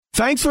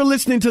Thanks for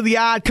listening to the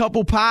Odd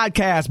Couple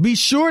podcast. Be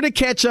sure to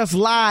catch us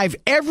live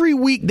every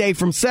weekday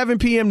from 7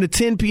 p.m. to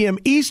 10 p.m.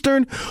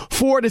 Eastern,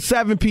 4 to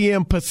 7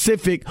 p.m.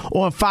 Pacific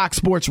on Fox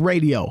Sports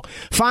Radio.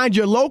 Find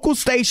your local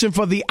station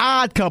for the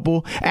Odd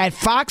Couple at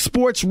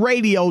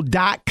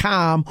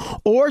foxsportsradio.com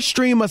or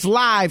stream us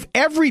live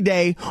every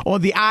day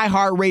on the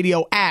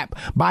iHeartRadio app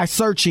by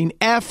searching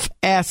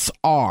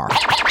FSR. Now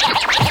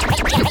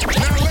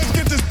let's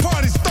get this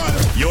party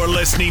started. You're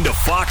listening to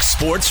Fox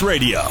Sports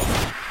Radio.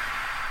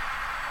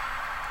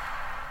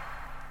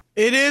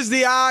 It is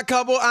the Odd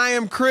Couple. I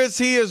am Chris.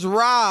 He is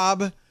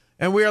Rob.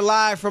 And we are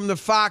live from the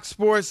Fox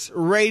Sports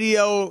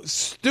Radio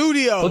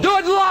studio. We'll do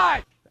it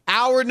live.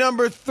 Hour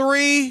number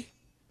 3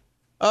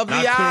 of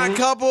the Odd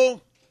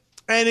Couple.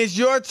 And it's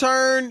your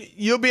turn.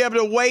 You'll be able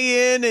to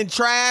weigh in and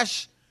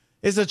trash.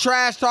 It's a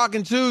trash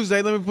talking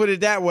Tuesday. Let me put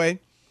it that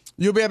way.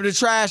 You'll be able to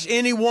trash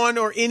anyone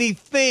or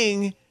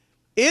anything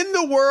in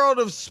the world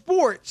of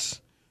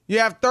sports. You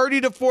have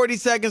 30 to 40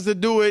 seconds to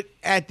do it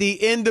at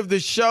the end of the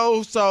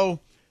show.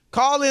 So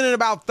call in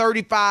about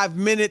 35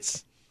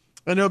 minutes,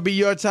 and it'll be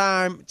your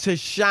time to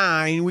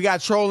shine. We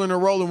got Trolling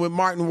and Rolling with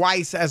Martin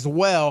Weiss as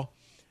well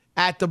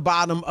at the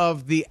bottom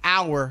of the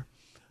hour.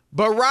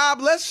 But,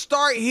 Rob, let's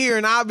start here.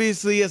 And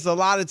obviously, it's a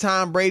lot of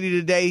Tom Brady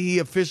today. He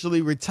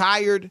officially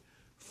retired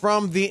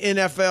from the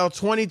NFL,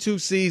 22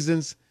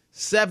 seasons,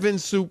 7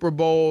 Super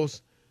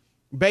Bowls,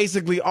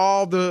 basically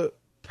all the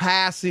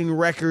passing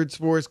records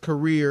for his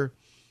career,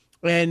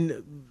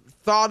 and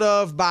thought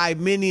of by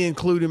many,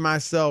 including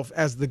myself,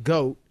 as the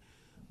GOAT.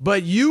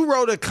 But you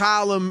wrote a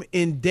column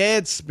in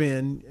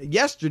Deadspin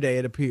yesterday,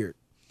 it appeared.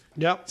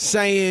 Yep.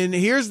 Saying,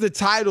 here's the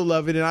title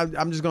of it, and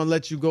I'm just going to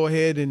let you go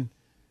ahead and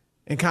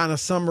kind of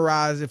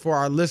summarize it for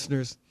our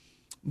listeners.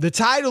 The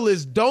title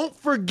is Don't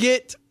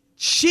Forget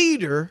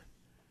Cheater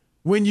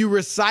When You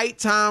Recite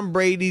Tom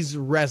Brady's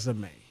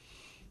Resume.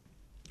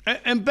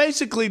 And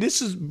basically,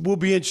 will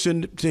be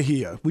interesting to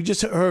hear. We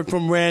just heard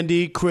from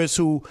Randy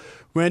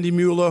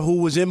Mueller, who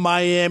was in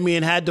Miami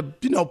and had to,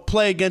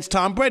 play against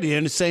Tom Brady. They're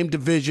in the same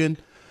division,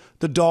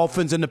 the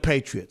Dolphins and the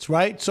Patriots,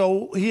 right?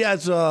 So he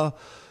has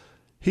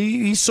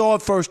he saw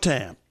it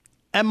firsthand.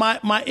 And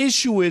my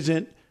issue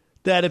isn't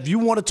that if you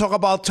want to talk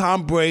about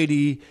Tom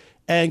Brady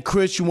and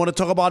Chris, you want to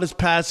talk about his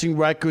passing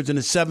records and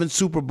his 7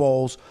 Super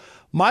Bowls.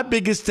 My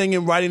biggest thing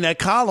in writing that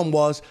column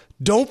was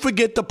don't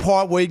forget the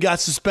part where he got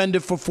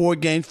suspended for 4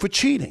 games for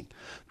cheating.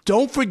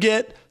 Don't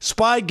forget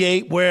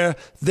Spygate, where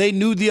they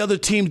knew the other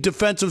team's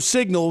defensive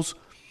signals,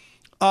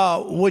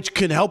 which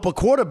can help a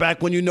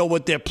quarterback when you know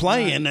what they're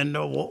playing. Right. And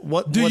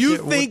what. Do you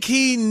think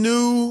he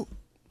knew?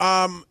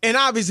 And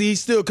obviously, he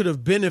still could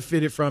have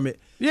benefited from it.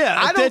 Yeah,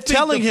 I don't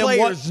think the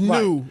players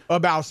knew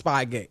about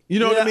Spygate. You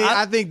know what I mean?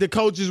 I think the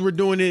coaches were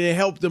doing it and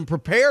helped them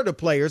prepare the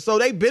players, so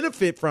they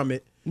benefit from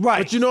it. Right.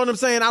 But you know what I'm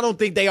saying? I don't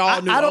think they all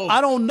knew.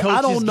 I don't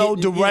know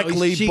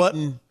directly,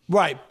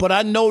 but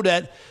I know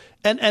that,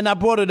 and I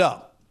brought it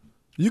up.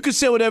 You can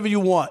say whatever you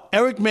want.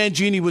 Eric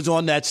Mangini was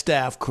on that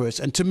staff, Chris,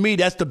 and to me,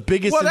 that's the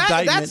biggest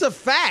indictment. That's a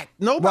fact.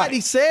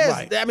 Nobody says.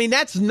 Right. I mean,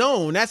 that's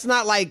known. That's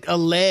not like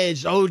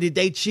alleged. Oh, did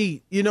they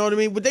cheat? You know what I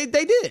mean? But they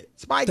did.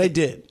 Spike. They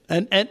did,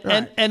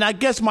 and I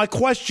guess my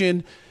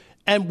question,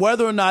 and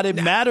whether or not it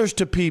matters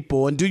to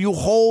people, and do you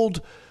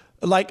hold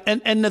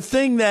and the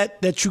thing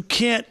that you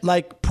can't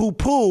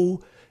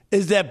poo-poo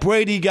is that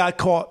Brady got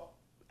caught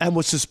and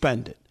was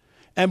suspended,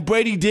 and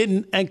Brady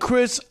didn't. And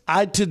Chris,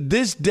 to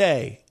this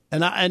day.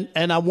 And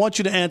I want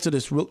you to answer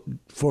this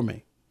for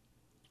me.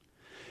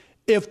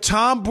 If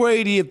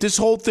this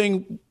whole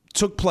thing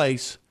took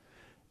place,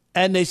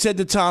 and they said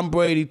to Tom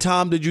Brady,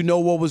 Tom, did you know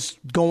what was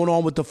going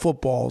on with the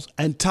footballs?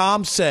 And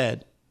Tom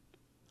said,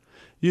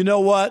 you know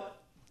what?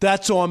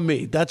 That's on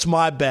me. That's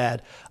my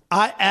bad.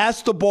 I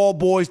asked the ball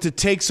boys to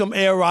take some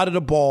air out of the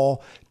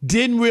ball,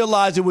 didn't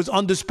realize it was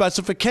under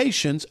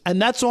specifications,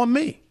 and that's on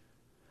me.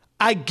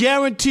 I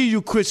guarantee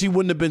you, Chris, he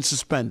wouldn't have been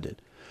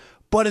suspended.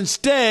 But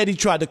instead, he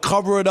tried to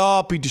cover it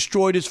up. He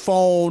destroyed his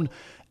phone,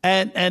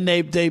 and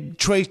they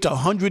traced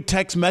 100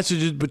 text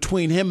messages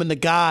between him and the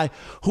guy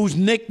whose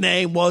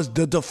nickname was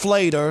the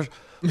Deflator.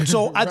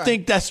 So I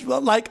think that's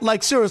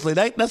like seriously,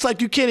 that's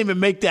like you can't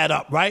even make that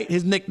up, right?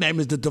 His nickname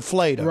is the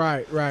Deflator.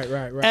 Right.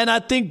 And I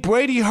think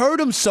Brady hurt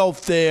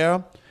himself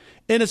there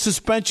in a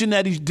suspension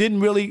that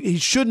he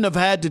shouldn't have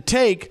had to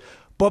take,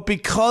 but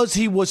because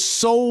he was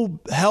so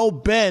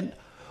hell-bent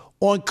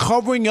on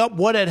covering up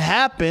what had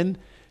happened,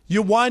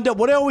 you wind up,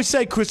 what I always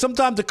say, Chris,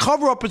 sometimes the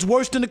cover-up is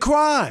worse than the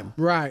crime.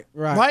 Right.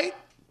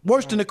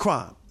 Worse than the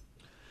crime.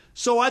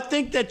 So I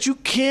think that you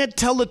can't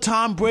tell the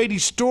Tom Brady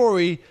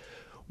story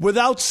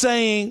without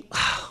saying,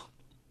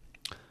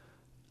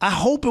 I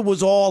hope it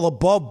was all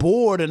above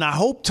board, and I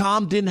hope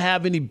Tom didn't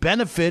have any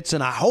benefits,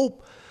 and I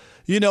hope,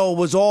 it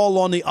was all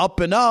on the up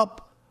and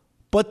up.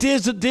 But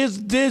there's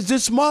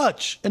this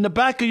much in the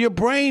back of your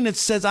brain that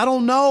says, I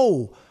don't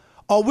know.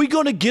 Are we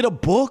going to get a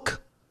book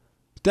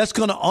that's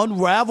going to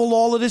unravel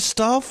all of this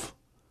stuff?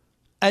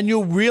 And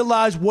you'll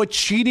realize what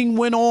cheating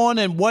went on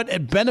and what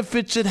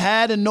benefits it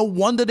had, and no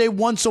wonder they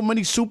won so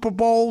many Super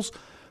Bowls.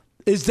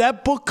 Is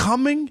that book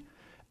coming?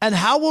 And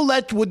how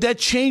would that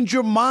change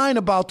your mind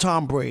about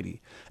Tom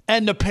Brady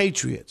and the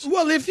Patriots?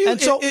 Well, if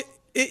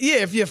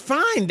you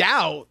find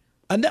out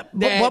that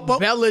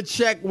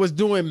Belichick was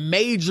doing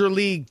major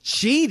league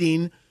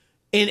cheating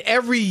in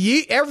every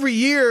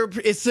year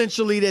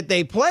essentially that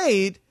they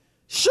played,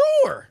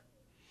 sure.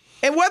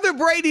 And whether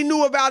Brady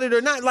knew about it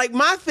or not, like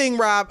my thing,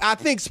 Rob, I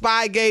think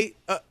Spygate,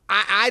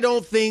 I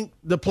don't think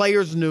the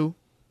players knew.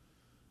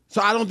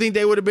 So I don't think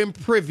they would have been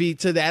privy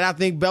to that. I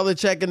think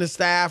Belichick and the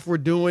staff were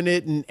doing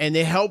it, and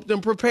it helped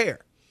them prepare.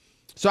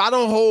 So I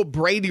don't hold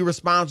Brady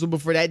responsible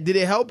for that. Did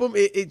it help him?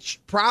 It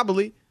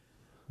probably.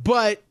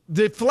 But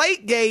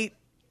Deflategate,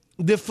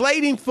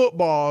 deflating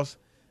footballs,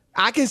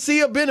 I can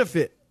see a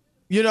benefit,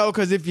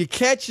 because if you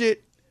catch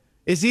it,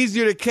 it's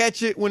easier to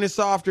catch it when it's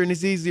softer, and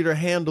it's easier to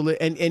handle it,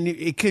 and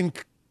it can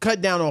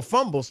cut down on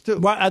fumbles too.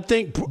 Right, I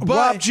think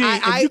Rob G.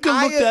 If you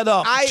can look that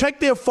up, check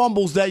their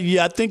fumbles that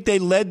year. I think they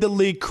led the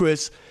league,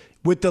 Chris,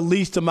 with the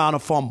least amount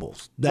of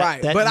fumbles.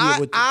 That but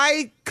year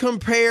I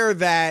compare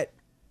that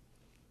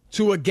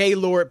to a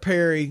Gaylord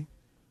Perry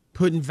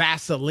putting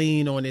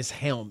Vaseline on his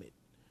helmet,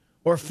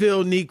 or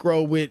Phil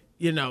Niekro with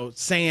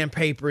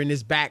sandpaper in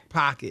his back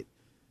pocket.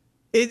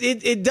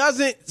 It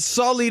doesn't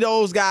sully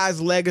those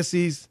guys'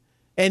 legacies.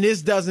 And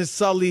this doesn't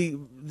sully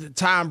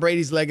Tom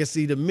Brady's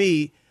legacy to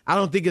me. I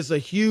don't think it's a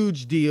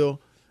huge deal.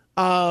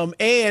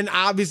 And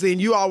obviously, and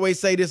you always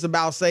say this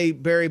about, say,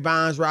 Barry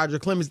Bonds, Roger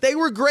Clemens, they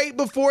were great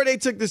before they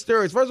took the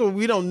steroids. First of all,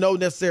 we don't know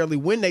necessarily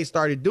when they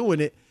started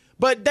doing it,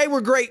 but they were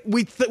great.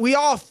 We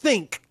all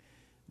think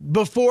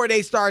before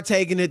they start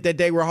taking it that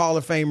they were Hall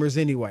of Famers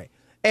anyway.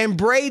 And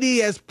Brady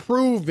has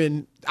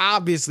proven,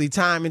 obviously,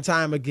 time and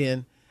time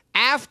again,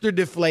 after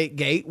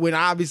Deflategate, when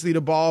obviously the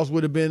balls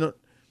would have been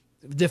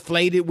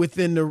deflated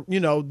within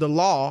the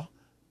law,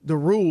 the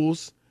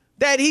rules,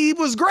 that he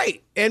was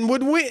great and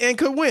would win and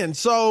could win.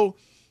 So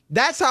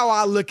that's how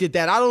I look at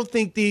that. I don't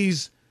think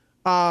these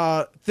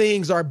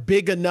things are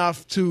big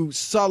enough to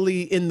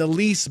sully in the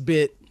least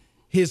bit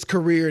his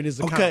career and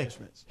his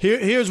accomplishments.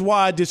 Here's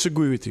why I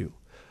disagree with you.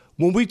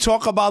 When we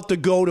talk about the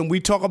GOAT, and we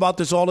talk about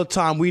this all the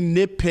time, we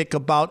nitpick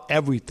about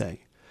everything.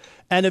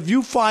 And if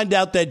you find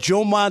out that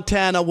Joe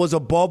Montana was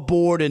above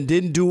board and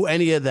didn't do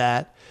any of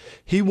that,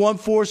 he won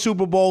 4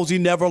 Super Bowls. He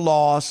never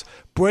lost.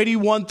 Brady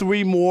won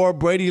 3 more.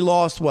 Brady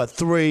lost,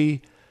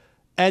 3?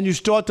 And you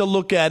start to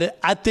look at it.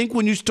 I think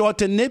when you start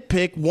to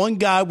nitpick, one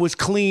guy was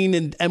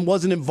clean and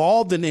wasn't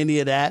involved in any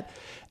of that.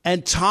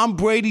 And Tom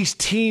Brady's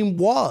team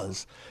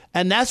was.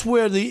 And that's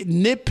where the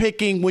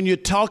nitpicking, when you're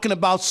talking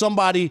about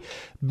somebody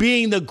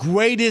being the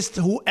greatest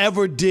who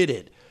ever did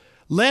it.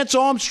 Lance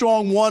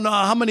Armstrong won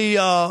how many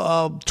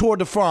Tour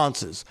de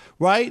France's,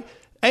 right?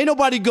 Ain't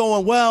nobody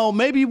going, well,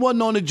 maybe he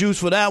wasn't on the juice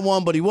for that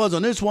one, but he was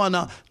on this one.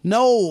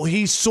 No,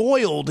 he's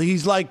soiled.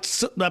 He's like,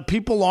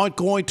 people aren't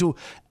going to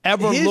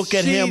ever look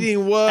at him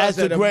as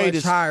the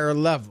greatest. Much higher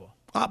level.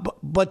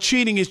 But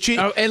cheating is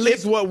cheating. At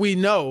least what we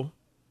know.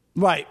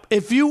 Right.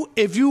 If you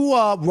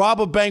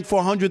rob a bank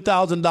for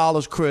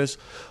 $100,000, Chris,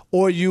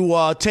 or you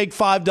take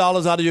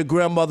 $5 out of your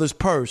grandmother's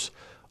purse,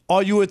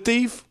 are you a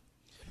thief?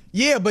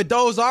 Yeah, but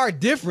those are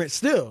different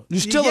still. You're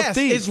still a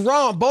thief. It's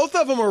wrong. Both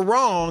of them are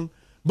wrong.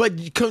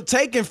 But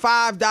taking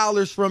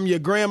 $5 from your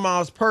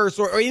grandma's purse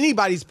or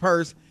anybody's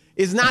purse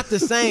is not the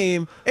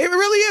same. It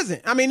really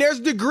isn't. I mean, there's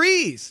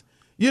degrees.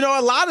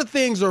 A lot of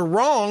things are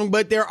wrong,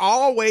 but there are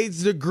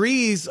always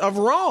degrees of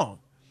wrong.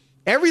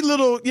 Every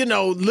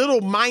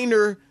little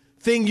minor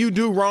thing you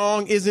do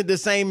wrong isn't the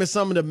same as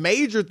some of the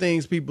major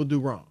things people do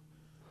wrong.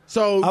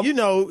 So,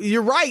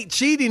 you're right.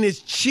 Cheating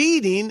is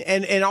cheating,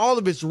 and all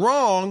of it's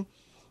wrong.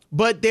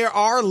 But there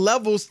are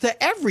levels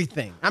to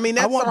everything. I mean,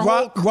 that's our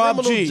whole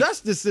criminal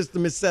justice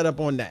system is set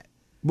up on that.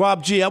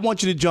 Rob G., I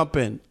want you to jump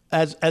in.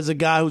 As a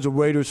guy who's a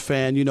Raiders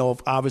fan,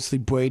 obviously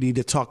Brady,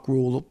 the tuck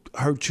rule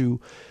hurt you,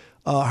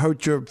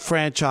 hurt your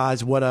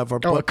franchise, whatever.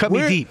 Oh, it cut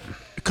me deep.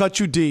 Cut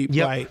you deep,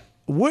 yep. Right.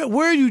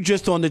 Where are you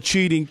just on the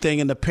cheating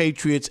thing and the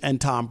Patriots and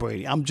Tom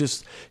Brady? I'm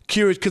just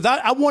curious because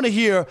I want to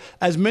hear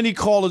as many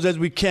callers as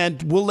we can.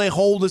 Will they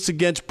hold us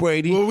against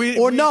Brady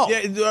or no?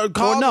 Yeah,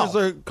 callers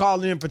are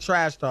calling in for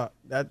trash talk.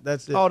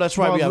 That's it. Oh, that's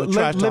right. Well, we have a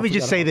trash talk. Let me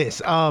just say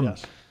this.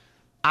 Yes.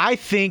 I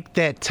think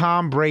that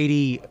Tom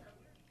Brady,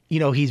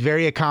 he's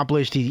very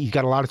accomplished. He's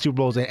got a lot of Super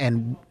Bowls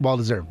and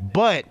well-deserved.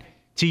 But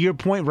to your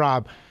point,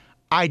 Rob,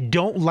 I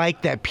don't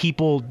like that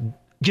people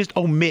just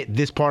omit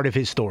this part of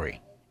his story.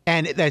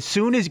 And as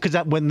soon as, because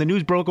when the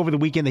news broke over the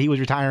weekend that he was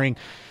retiring,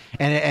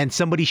 and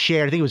somebody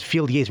shared, I think it was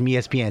Field Yates from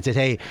ESPN, said,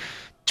 hey,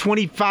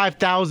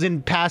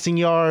 25,000 passing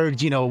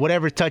yards,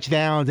 whatever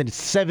touchdowns, and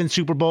 7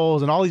 Super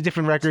Bowls, and all these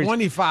different records.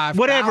 25,000.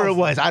 Whatever it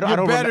was. I don't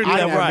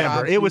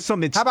remember. It was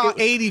something. How about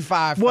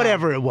 85,000?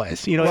 Whatever it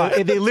was.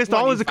 Right. They list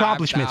all his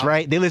accomplishments,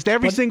 right? They list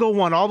every single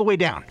one all the way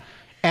down.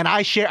 And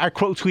I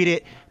quote tweet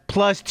it,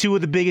 plus 2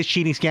 of the biggest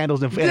cheating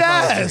scandals in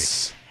NFL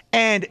history.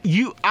 And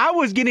I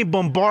was getting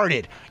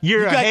bombarded.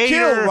 You're a hater,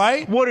 killed,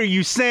 right? What are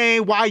you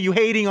saying? Why are you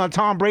hating on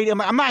Tom Brady?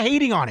 I'm not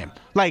hating on him.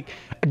 Like,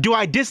 do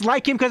I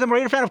dislike him because I'm a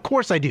Raider fan? Of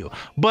course I do.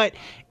 But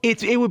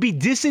it would be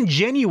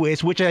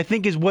disingenuous, which I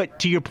think is what,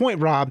 to your point,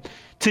 Rob,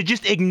 to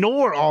just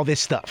ignore all this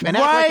stuff and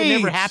act like it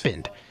never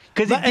happened.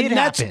 Because it did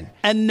happen.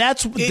 And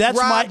that's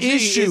my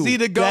issue. Is he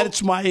the GOAT?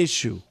 That's my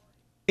issue.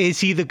 Is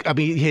he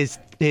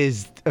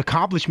his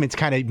accomplishments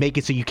kind of make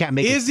it so you can't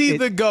make it. Is he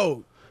the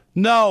GOAT?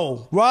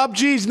 No, Rob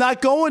G's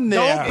not going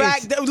there.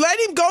 Let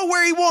him go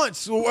where he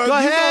wants. Go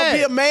ahead. You gonna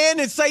be a man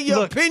and say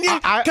your opinion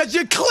because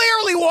you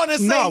clearly want to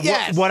say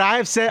yes. What I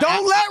have said.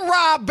 Don't let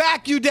Rob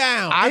back you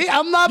down.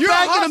 I'm not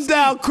backing him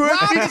down,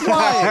 Chris. Rob is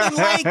long and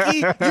lanky.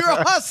 You're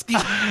a husky.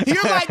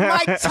 You're like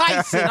Mike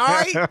Tyson. All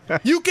right,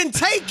 you can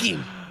take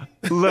him.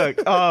 Look,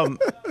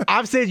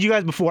 I've said to you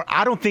guys before.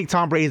 I don't think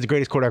Tom Brady is the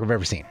greatest quarterback I've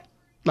ever seen.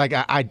 Like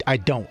I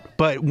don't.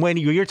 But when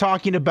you're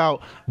talking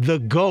about the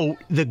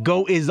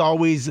GOAT is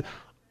always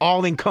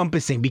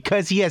all-encompassing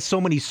because he has so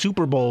many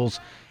Super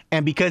Bowls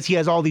and because he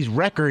has all these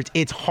records.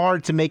 It's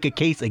hard to make a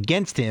case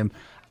against him.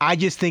 I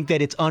just think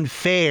that it's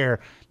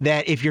unfair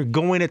that if you're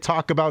going to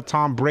talk about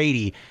Tom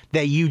Brady,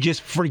 that you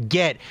just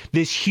forget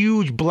this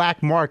huge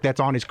black mark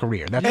that's on his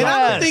career. I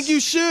don't think you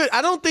should.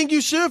 I don't think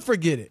you should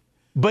forget it.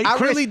 But I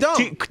Chris, really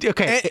don't.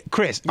 Okay,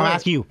 Chris, I'm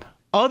asking you.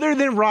 Other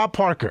than Rob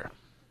Parker,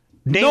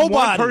 name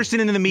one person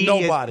in the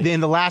media in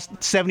the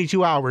last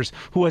 72 hours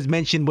who has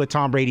mentioned what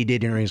Tom Brady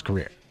did during his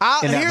career.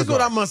 Here's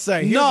what I'm going to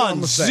say.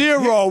 None.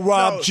 Zero,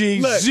 Rob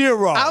G. Look,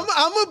 zero. I'm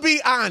going to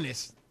be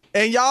honest.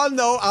 And y'all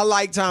know I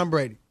like Tom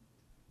Brady.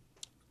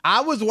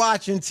 I was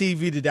watching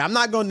TV today. I'm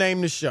not going to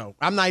name the show.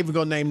 I'm not even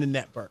going to name the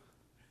network.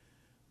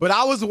 But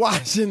I was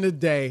watching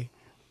today.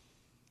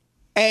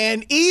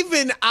 And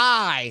even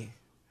I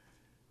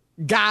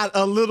got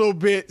a little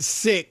bit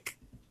sick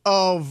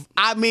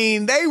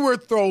they were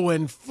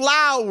throwing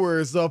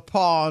flowers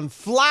upon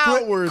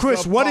flowers.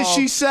 Chris, what did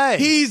she say?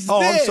 He's this.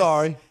 I'm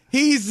sorry.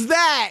 He's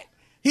that.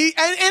 And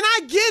I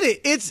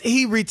get it.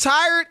 He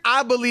retired.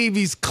 I believe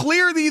he's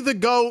clearly the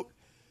GOAT.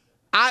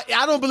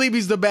 I don't believe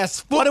he's the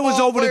best football but it was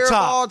over player the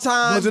top. of all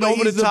time. Was it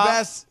over the top?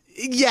 Best.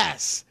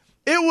 Yes.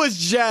 It was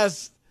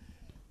just,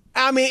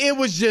 it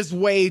was just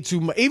way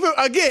too much.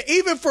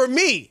 Even for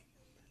me,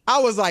 I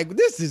was like,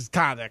 this is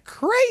kind of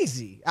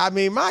crazy.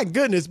 My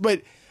goodness.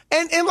 But,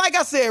 and like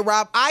I said,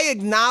 Rob, I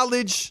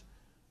acknowledge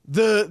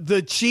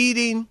the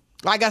cheating.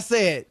 Like I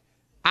said,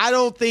 I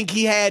don't think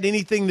he had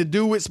anything to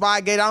do with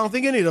Spygate. I don't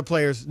think any of the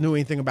players knew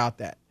anything about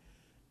that.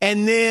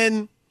 And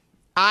then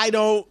I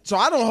don't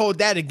hold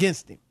that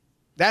against him.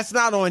 That's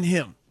not on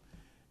him.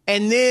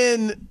 And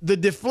then the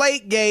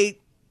Deflategate,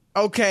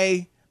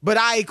 okay, but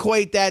I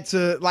equate that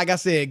to, like I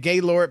said,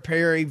 Gaylord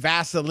Perry,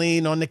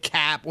 Vaseline on the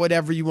cap,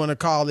 whatever you want to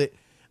call it.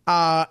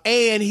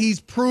 And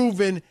he's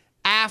proven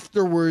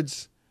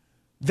afterwards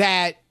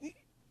that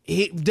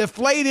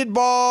deflated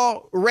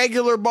ball,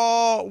 regular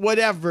ball,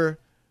 whatever,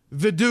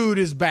 the dude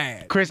is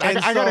bad. Chris,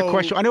 I got a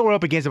question. I know we're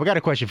up against it, but I got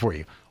a question for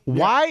you. Yeah.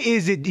 Why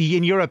is it,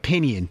 in your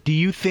opinion, do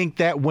you think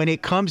that when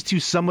it comes to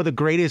some of the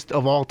greatest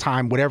of all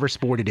time, whatever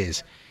sport it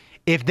is,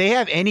 if they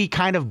have any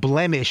kind of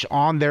blemish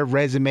on their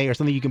resume or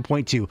something you can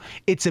point to,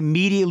 it's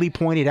immediately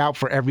pointed out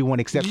for everyone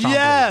except Tom Brady?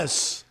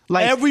 Yes.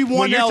 Like, everyone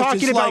when you're else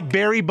talking is about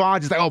Barry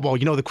Bonds, it's like,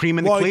 the cream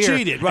in the clear. He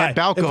cheated, right. And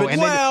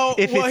Balco.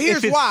 If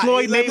it's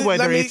Floyd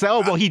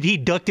Mayweather, he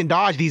ducked and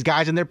dodged these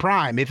guys in their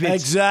prime. If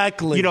it's,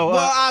 exactly.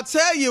 I'll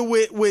tell you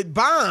with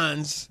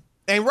Bonds,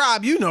 and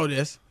Rob, you know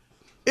this,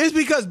 it's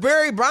because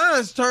Barry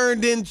Bonds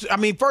turned into,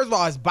 first of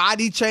all, his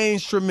body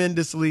changed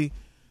tremendously.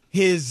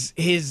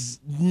 His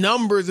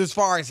numbers as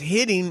far as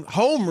hitting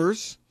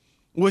homers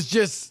was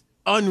just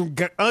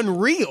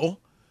unreal.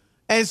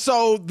 And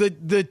so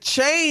the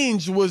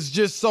change was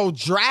just so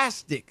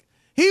drastic.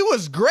 He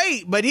was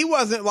great, but he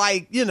wasn't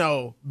like,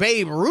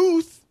 Babe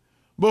Ruth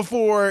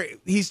before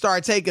he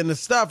started taking the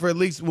stuff, or at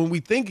least when we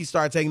think he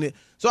started taking it.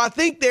 So I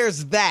think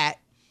there's that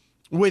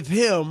with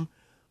him.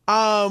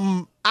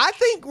 I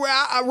think,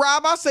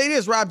 Rob, I'll say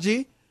this, Rob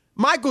G.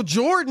 Michael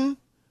Jordan,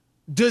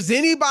 does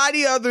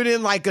anybody other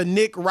than like a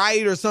Nick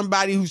Wright or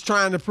somebody who's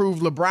trying to prove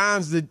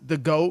LeBron's the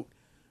GOAT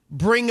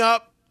bring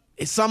up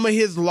some of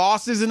his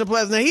losses in the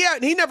playoffs? Now,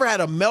 he never had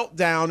a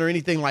meltdown or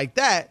anything like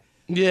that.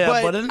 Yeah,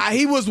 but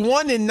he was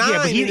 1-9. Yeah,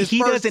 but he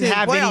doesn't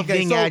have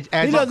anything. He doesn't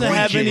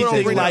have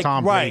anything like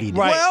Tom Brady.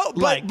 Right. Well,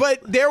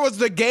 but there was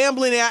the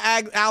gambling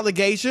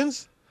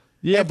allegations.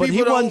 Yeah, but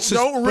people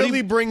don't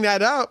really bring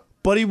that up.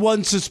 But he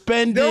wasn't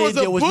suspended. There was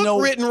a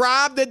book written,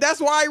 Rob, that's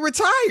why he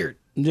retired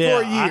for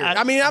a year.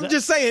 I'm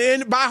just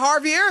saying, and by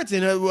Harvey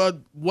Arrington, a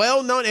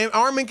well-known, and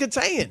Armin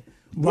Katayan,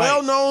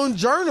 well-known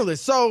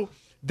journalist. So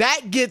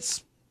that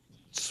gets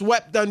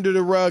swept under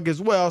the rug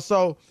as well.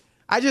 So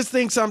I just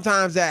think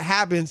sometimes that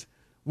happens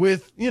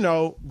with,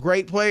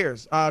 great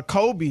players.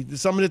 Kobe,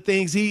 some of the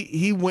things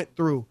he went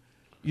through,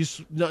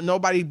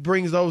 nobody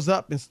brings those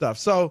up and stuff.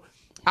 So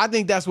I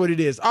think that's what it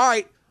is. All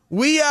right.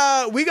 We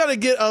got to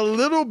get a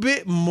little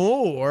bit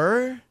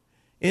more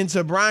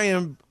into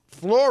Brian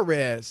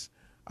Flores,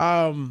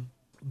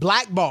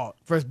 blackballed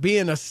for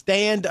being a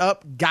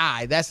stand-up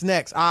guy. That's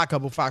next. Odd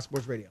Couple, Fox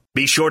Sports Radio.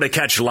 Be sure to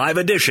catch live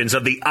editions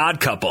of The Odd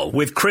Couple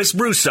with Chris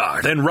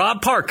Broussard and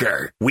Rob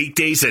Parker.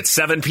 Weekdays at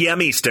 7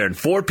 p.m. Eastern,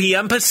 4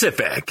 p.m.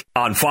 Pacific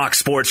on Fox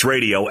Sports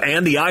Radio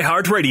and the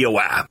iHeartRadio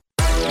app.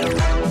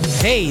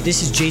 Hey,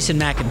 this is Jason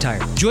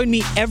McIntyre. Join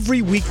me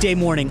every weekday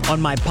morning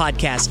on my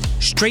podcast,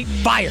 Straight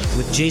Fire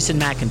with Jason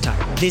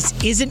McIntyre. This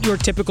isn't your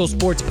typical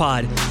sports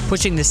pod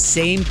pushing the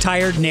same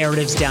tired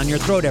narratives down your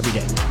throat every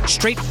day.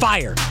 Straight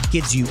Fire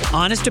gives you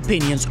honest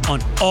opinions on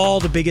all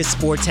the biggest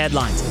sports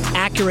headlines,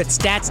 accurate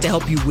stats to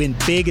help you win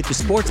big at the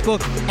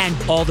sportsbook, and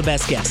all the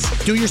best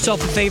guests. Do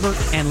yourself a favor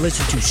and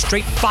listen to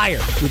Straight Fire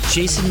with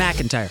Jason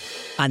McIntyre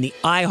on the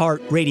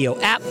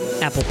iHeartRadio app,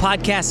 Apple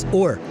Podcasts,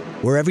 or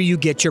wherever you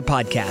get your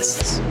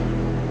podcasts.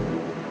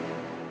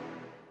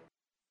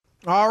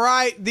 All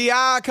right, the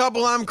Odd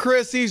Couple. I'm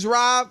Chris. He's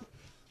Rob.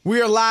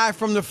 We are live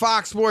from the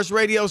Fox Sports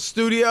Radio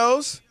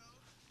studios.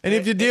 And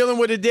if you're dealing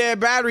with a dead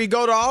battery,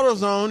 go to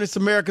AutoZone. It's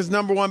America's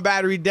 #1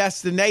 battery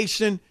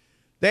destination.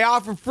 They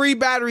offer free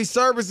battery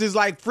services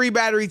like free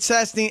battery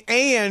testing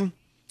and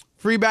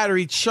free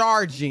battery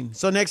charging.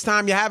 So next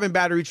time you're having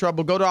battery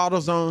trouble, go to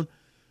AutoZone.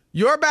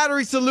 Your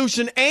battery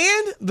solution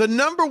and the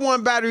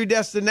 #1 battery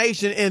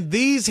destination in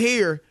these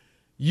here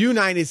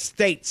United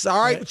States.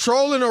 All right,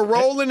 trolling or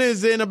rolling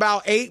is in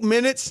about 8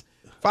 minutes,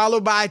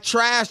 followed by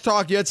Trash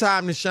Talk, your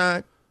time to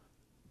shine.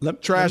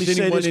 Trash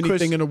anyone, anything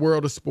Chris, in the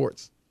world of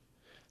sports.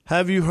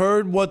 Have you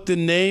heard what the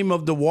name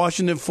of the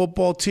Washington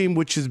football team,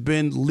 which has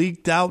been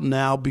leaked out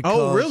now? Because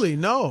oh, really?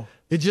 No.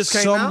 It just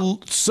came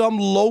out? Some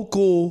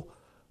local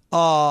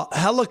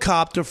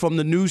helicopter from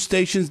the news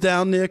stations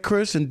down there,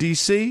 Chris, in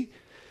D.C.,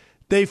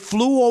 they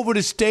flew over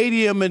the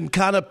stadium and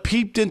kind of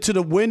peeped into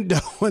the window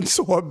and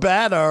saw a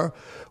banner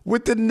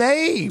with the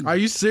name. Are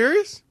you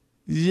serious?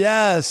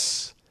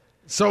 Yes.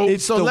 So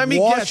let me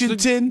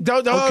Washington.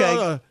 guess.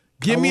 Okay.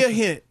 Give me a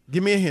hint.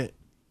 Give me a hint.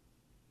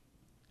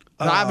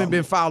 I haven't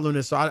been following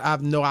this, so I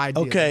have no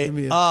idea. Okay.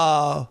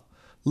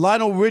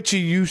 Lionel Richie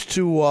used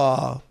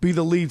to be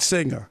the lead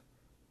singer.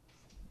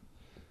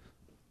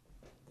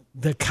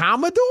 The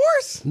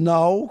Commodores?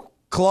 No.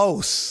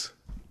 Close.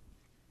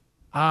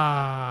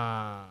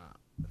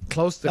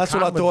 Close to That's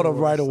Commodores. what I thought of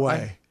right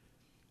away.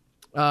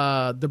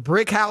 The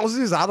brick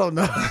houses? I don't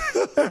know.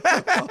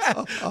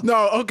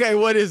 No, okay,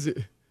 what is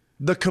it?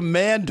 The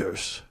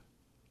Commanders.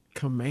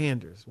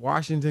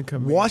 Washington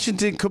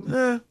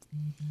Commanders.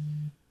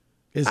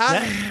 Is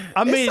that?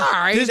 I mean, all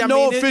right. There's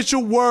no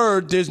official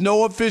word. There's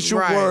no official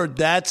Right. word.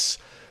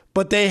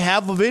 But they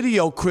have a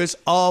video, Chris,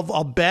 of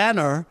a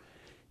banner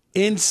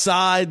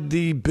inside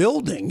the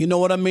building. You know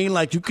what I mean?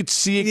 Like you could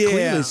see it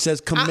clearly. It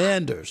says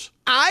Commanders.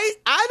 I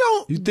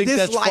don't. You think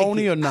that's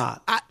phony or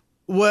not?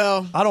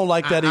 Well, I don't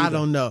like that either. I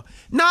don't know.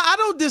 No, I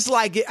don't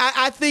dislike it.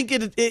 I think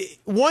it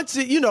once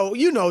it,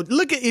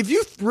 look at, if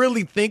you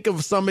really think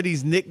of some of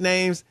these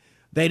nicknames,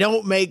 they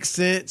don't make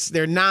sense.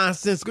 They're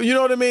nonsensical. You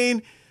know what I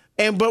mean?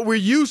 But we're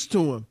used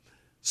to them.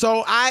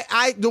 So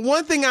the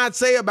one thing I'd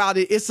say about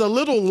it, it's a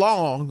little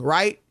long,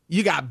 right?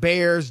 You got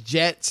Bears,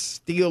 Jets,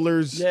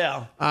 Steelers.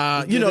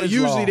 Yeah.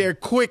 Usually long. they're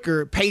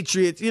quicker.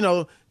 Patriots,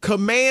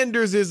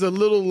 Commanders is a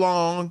little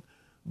long,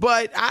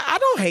 but I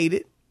don't hate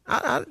it.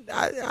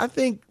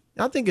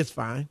 I think it's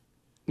fine.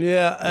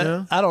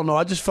 Yeah, I don't know.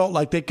 I just felt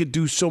like they could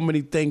do so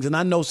many things. And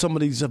I know some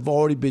of these have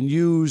already been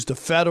used. The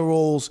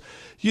Federals,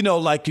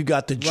 like you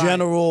got the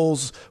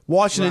Generals.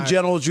 Washington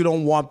Generals you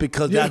don't want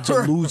because that's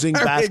a losing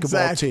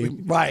basketball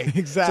team. Right.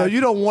 Exactly. So you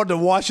don't want the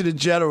Washington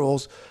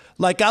Generals.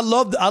 Like I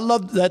love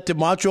that the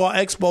Montreal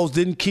Expos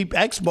didn't keep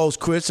Expos,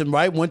 Chris, and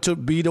went to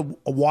be the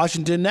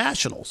Washington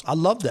Nationals. I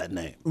love that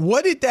name.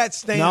 What did that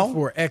stand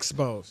for,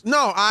 Expos?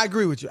 No, I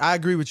agree with you. I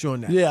agree with you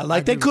on that.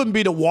 Yeah, they couldn't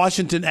be the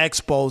Washington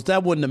Expos.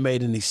 That wouldn't have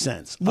made any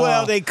sense.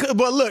 Well, they could.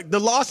 But look, the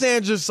Los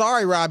Angeles,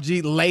 Rob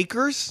G,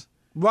 Lakers.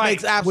 Right,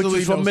 makes absolutely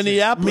which is from no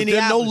Minneapolis. Sense.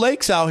 There are no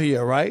lakes out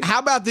here, right? How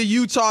about the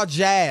Utah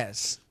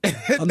Jazz?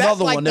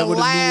 Another one. They were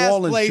the New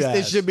Orleans place Jazz.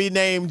 that should be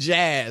named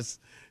Jazz.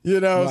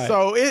 Right.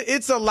 So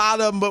it's a lot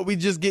of them, but we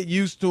just get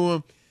used to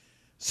them.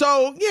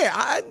 So yeah,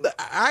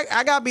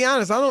 I gotta be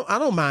honest. I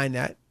don't mind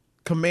that.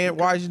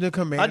 Washington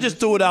Commanders. I just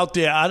threw it out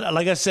there.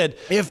 Like I said,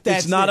 if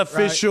that's it's not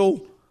official.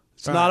 Right?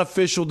 It's not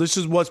official. This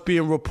is what's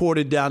being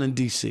reported down in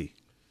D.C.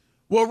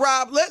 Well,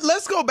 Rob,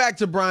 let's go back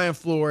to Brian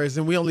Flores,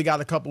 and we only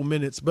got a couple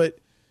minutes, but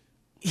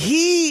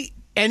he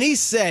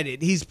said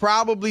it. He's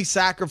probably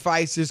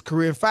sacrificed his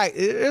career. In fact,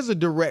 there's a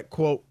direct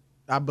quote,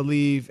 I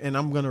believe, and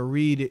I'm going to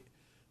read it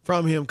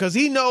from him because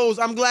he knows.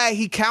 I'm glad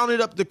he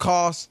counted up the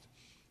cost,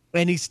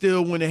 and he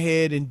still went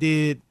ahead and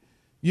did,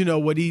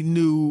 what he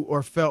knew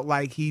or felt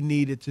like he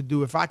needed to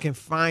do. If I can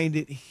find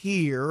it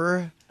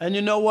here. And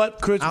you know what,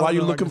 Chris, while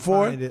you're looking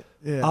for it,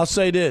 I'll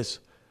say this.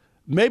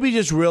 Maybe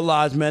just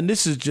realize, man,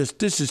 this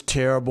is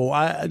terrible.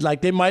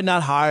 They might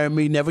not hire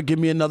me, never give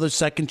me another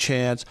second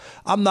chance.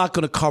 I'm not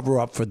going to cover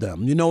up for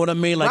them. You know what I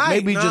mean?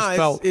 Maybe just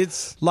felt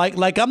it's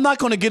like I'm not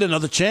going to get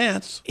another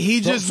chance.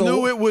 He just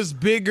knew it was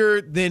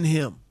bigger than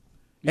him.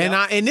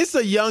 Yeah. And this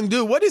is a young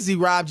dude. What is he,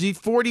 Rob G?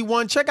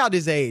 41. Check out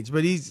his age,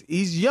 but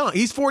he's young.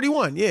 He's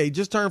 41. Yeah, he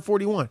just turned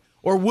 41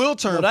 or will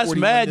turn 41. That's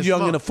mad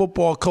young month. in a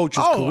football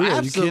coach's career.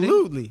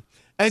 Absolutely.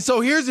 And so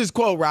here's his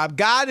quote, Rob.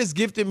 God has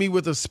gifted me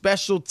with a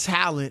special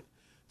talent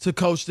to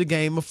coach the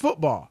game of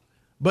football,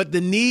 but the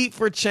need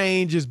for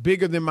change is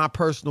bigger than my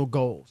personal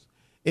goals.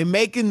 in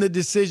making the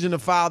decision to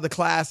file the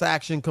class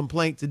action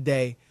complaint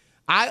today,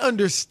 I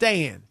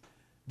understand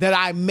that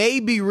I may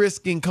be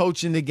risking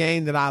coaching the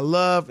game that I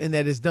love and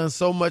that has done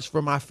so much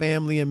for my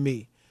family and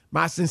me.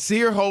 My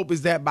sincere hope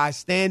is that by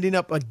standing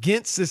up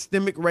against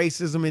systemic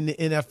racism in the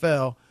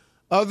NFL,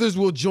 others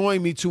will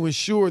join me to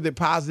ensure that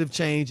positive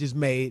change is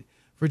made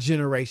for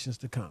generations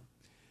to come.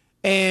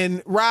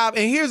 And Rob,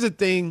 and here's the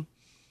thing,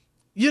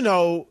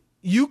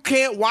 you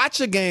can't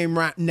watch a game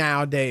right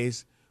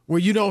nowadays where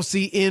you don't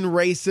see end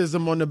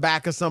racism on the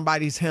back of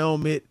somebody's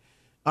helmet,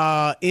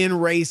 end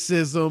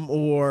racism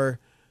or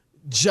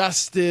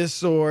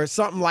justice or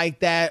something like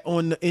that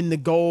in the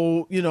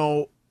goal,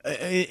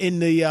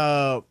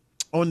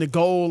 on the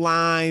goal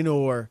line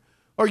or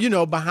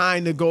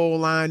behind the goal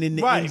line in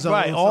the end zone.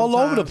 Right, all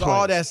over the place.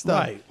 All that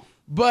stuff. Right.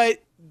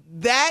 But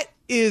that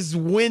is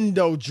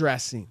window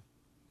dressing.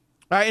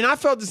 All right, and I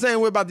felt the same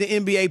way about the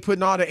NBA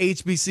putting all the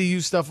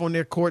HBCU stuff on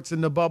their courts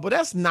in the bubble.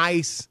 That's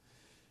nice.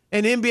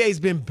 And the NBA's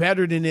been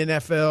better than the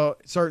NFL,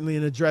 certainly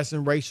in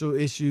addressing racial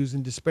issues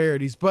and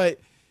disparities. But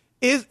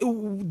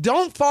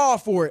don't fall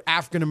for it,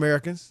 African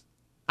Americans.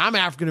 I'm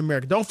African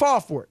American. Don't fall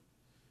for it.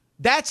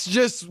 That's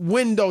just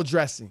window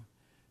dressing.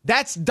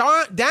 That's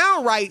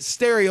downright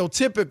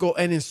stereotypical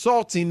and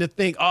insulting to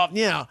think,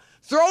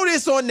 throw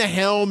this on the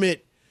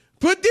helmet,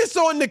 put this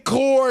on the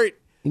court,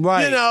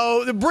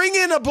 right? Bring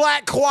in a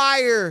black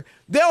choir.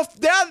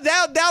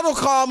 That'll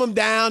calm them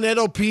down.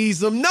 That'll appease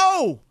them.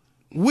 No,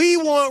 we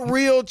want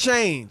real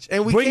change,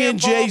 and we bring in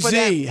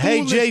Jay-Z.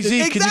 Hey,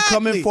 Jay-Z, exactly. Can you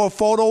come in for a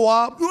photo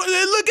op?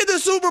 Look at the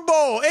Super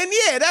Bowl, and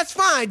yeah, that's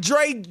fine.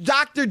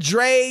 Dr.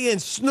 Dre,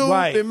 and Snoop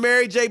and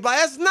Mary J. Blige.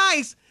 That's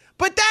nice,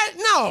 but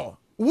no.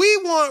 We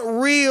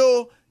want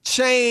real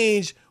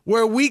change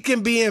where we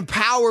can be in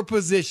power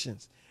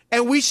positions,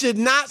 and we should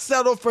not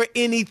settle for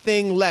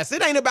anything less.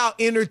 It ain't about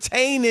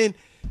entertaining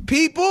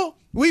people.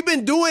 We've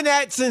been doing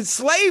that since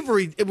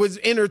slavery. It was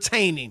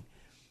entertaining.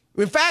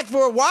 In fact,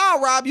 for a while,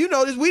 Rob, you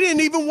noticed we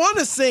didn't even want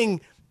to sing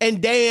and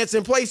dance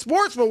and play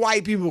sports for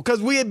white people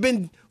because we had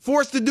been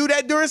forced to do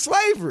that during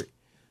slavery.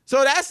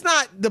 So that's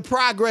not the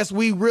progress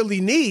we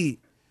really need.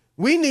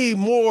 We need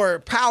more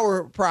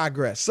power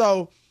progress.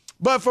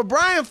 But for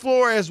Brian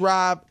Flores,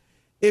 Rob,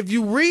 if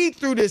you read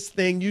through this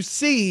thing, you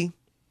see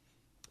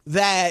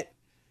that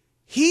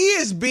he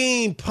is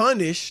being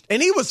punished,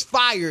 and he was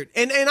fired.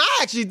 And I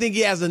actually think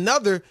he has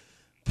another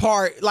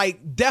part,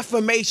 like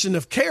defamation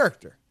of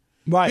character.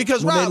 Right.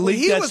 Because, when Rob, they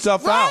leaked that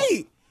stuff out.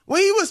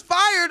 When he was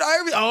fired,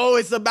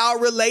 it's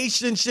about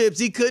relationships.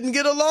 He couldn't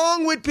get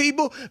along with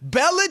people.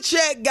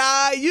 Belichick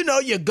guy, you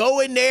go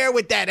in there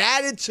with that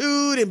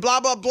attitude and blah,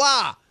 blah,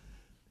 blah.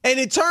 And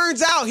it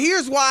turns out,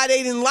 here's why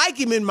they didn't like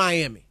him in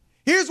Miami.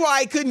 Here's why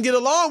he couldn't get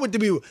along with the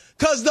people.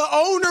 Because the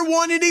owner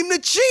wanted him to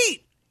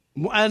cheat.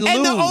 And the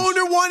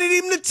owner wanted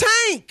him to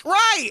tank.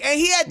 Right. And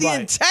he had the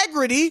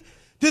integrity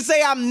to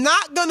say, I'm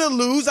not going to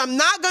lose. I'm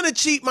not going to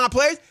cheat my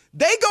players.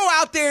 They go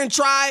out there and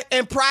try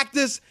and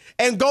practice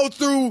and go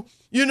through,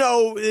 I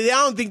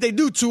don't think they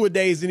do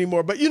 2-a-days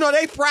anymore. But,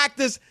 they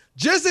practice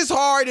just as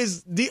hard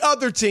as the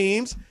other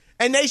teams.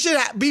 And they should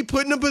be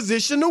put in a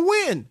position to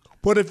win.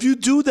 But if you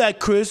do that,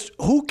 Chris,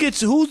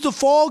 who's the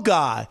fall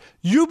guy?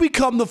 You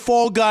become the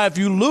fall guy if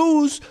you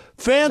lose.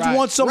 Fans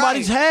want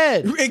somebody's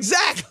head.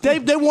 Exactly.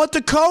 They want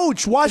the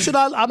coach. Why should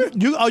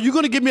are you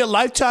going to give me a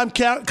lifetime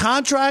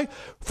contract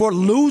for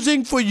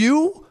losing for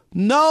you?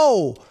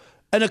 No.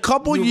 In a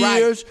couple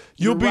years,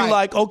 you'll be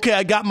like, okay,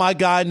 I got my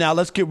guy now.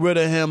 Let's get rid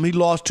of him. He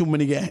lost too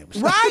many games.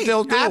 Right.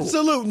 They'll do.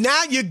 Absolutely.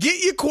 Now you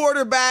get your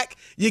quarterback,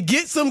 you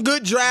get some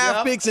good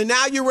draft picks, and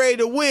now you're ready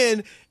to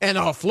win. And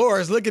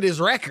Flores, look at his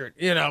record.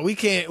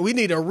 We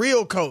need a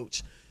real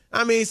coach.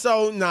 I mean,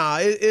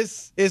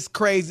 it's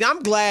crazy. I'm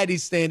glad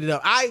he's standing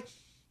up.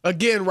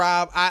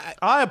 Rob,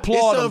 I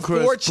applaud him,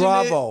 Chris.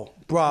 Bravo.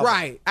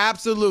 Right.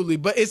 Absolutely.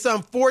 But it's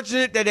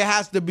unfortunate that it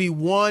has to be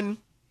one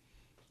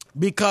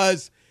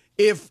because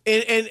if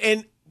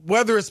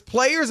whether it's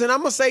players and I'm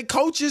gonna say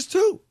coaches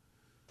too,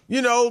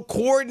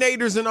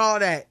 coordinators and all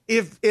that.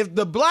 If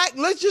the black,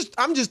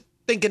 I'm just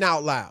thinking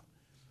out loud.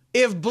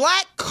 If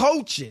black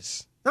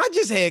coaches, not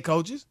just head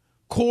coaches,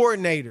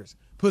 coordinators,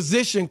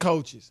 position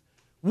coaches,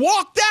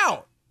 walked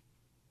out,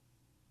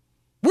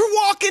 we're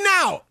walking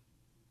out.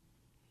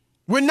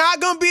 We're not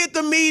gonna be at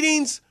the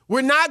meetings.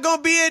 We're not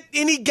gonna be at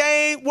any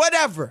game,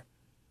 whatever.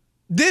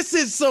 This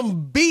is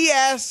some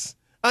BS.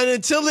 And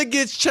until it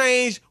gets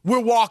changed, we're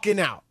walking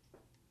out.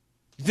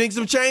 You think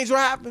some change will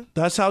happen?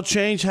 That's how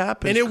change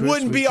happens. And it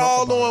wouldn't be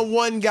all on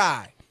one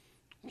guy.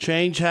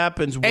 Change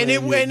happens. And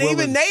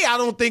even they, I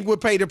don't think, would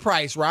pay the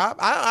price, Rob.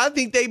 I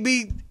think they'd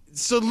be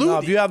saluted. No,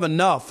 if you have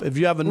enough,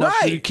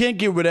 right. You can't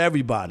get rid of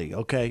everybody,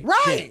 okay?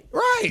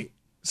 Right.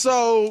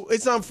 So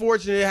it's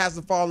unfortunate it has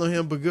to fall on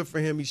him, but good for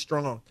him. He's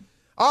strong.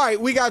 All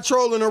right, we got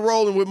Trolling and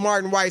Rolling with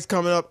Martin Weiss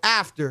coming up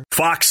after.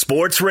 Fox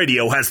Sports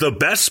Radio has the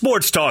best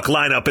sports talk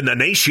lineup in the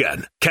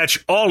nation.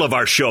 Catch all of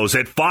our shows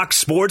at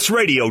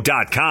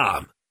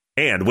foxsportsradio.com.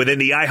 And within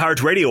the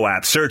iHeartRadio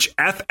app, search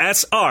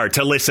FSR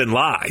to listen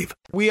live.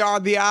 We are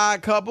The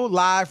Odd Couple,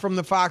 live from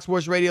the Fox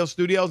Sports Radio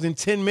studios. In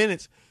 10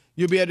 minutes,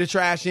 You'll be able to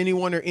trash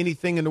anyone or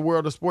anything in the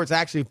world of sports.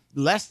 Actually,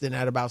 less than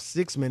that, about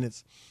 6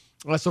 minutes.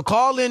 So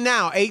call in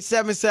now,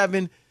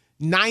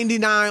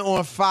 877-99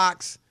 on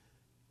Fox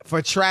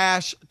for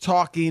Trash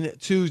Talking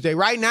Tuesday.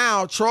 Right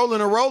now, Trolling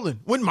or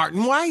Rolling with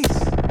Martin Weiss.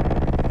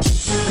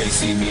 They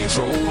see me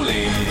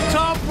trolling.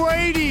 Tom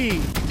Brady,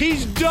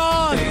 he's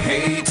done.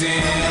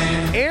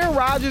 Hating. Aaron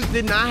Rodgers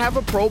did not have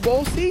a Pro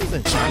Bowl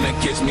season. Trying to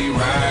catch me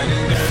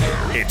riding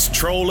dirty. It's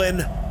Trolling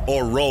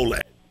or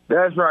Rolling.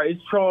 That's right.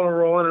 It's Trolling and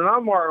Rolling, and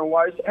I'm Martin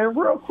Weiss. And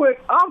real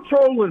quick, I'm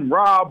trolling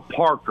Rob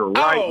Parker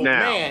right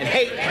now. Man.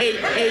 Hey.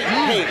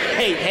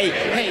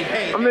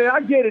 I mean,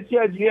 I get it. You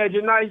had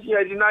your nice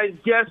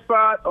guest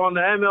spot on the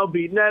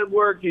MLB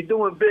Network. You're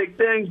doing big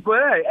things.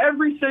 But, hey,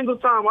 every single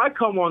time I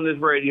come on this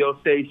radio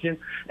station,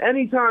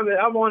 anytime that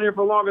I'm on here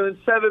for longer than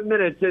 7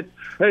 minutes, it's,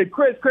 hey,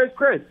 Chris,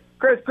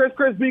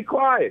 be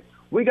quiet.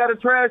 We got to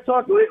trash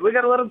talk. We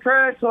got to let them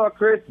trash talk,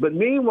 Chris. But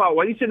meanwhile,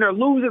 while you're sitting there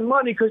losing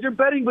money because you're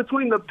betting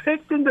between the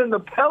Pistons and the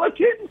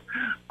Pelicans,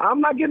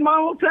 I'm not getting my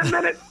whole 10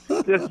 minutes.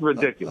 This is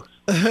ridiculous.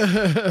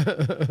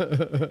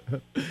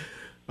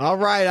 All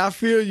right, I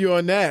feel you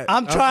on that.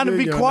 I'm trying to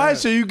be quiet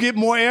so you get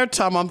more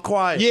airtime. I'm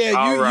quiet.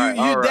 Yeah,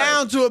 you're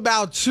down to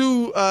about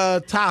 2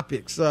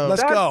 topics. So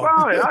Let's go.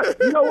 That's fine.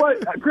 You know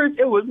what, Chris?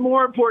 It was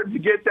more important to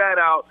get that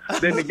out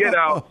than to get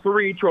out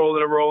 3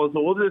 trolling and rolling.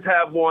 So we'll just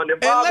have one.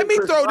 And let me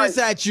throw this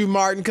at you,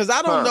 Martin, because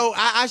I don't know.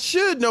 I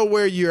should know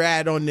where you're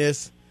at on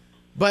this,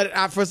 but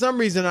for some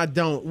reason I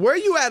don't. Where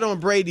you at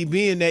on Brady?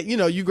 Being that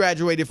you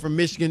graduated from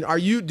Michigan,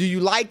 do you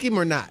like him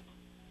or not?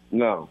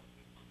 No.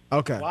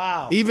 Okay.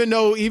 Wow. Even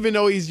though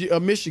he's a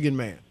Michigan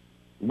man.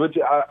 But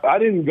I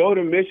didn't go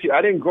to Michigan.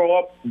 I didn't grow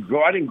up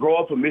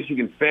a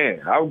Michigan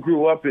fan. I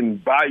grew up in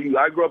Bayou.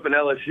 I grew up in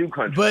LSU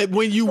country. But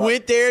when you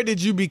went there,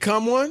 did you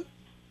become one?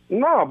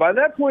 No, by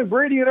that point,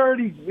 Brady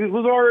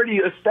was already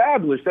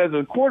established as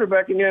a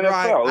quarterback in the NFL.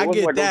 Right, I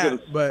get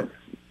that. But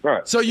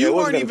right. So you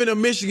weren't even a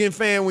Michigan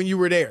fan when you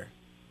were there?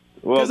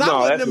 Because I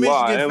wasn't a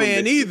Michigan fan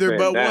Michigan either. Fan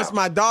but now. once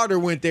my daughter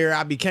went there,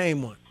 I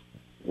became one.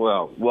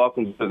 Well,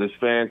 welcome to this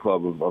fan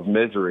club of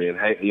misery, and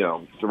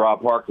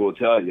Rob Parker will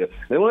tell you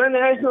they won the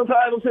national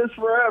title since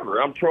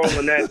forever. I'm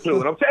trolling that too,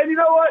 and I'm saying, you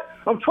know what?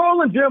 I'm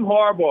trolling Jim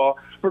Harbaugh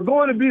for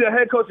going to be the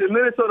head coach of the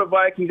Minnesota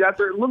Vikings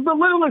after the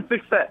littlest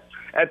success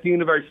at the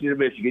University of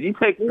Michigan. You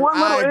take one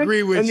little I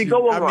agree with and you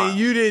go I mean,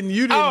 you didn't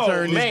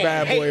turn this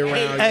bad boy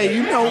around. Hey,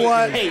 you know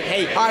what?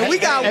 All right, we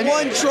got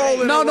one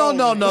trolling.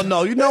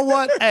 No. You know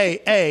what?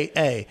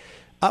 Hey.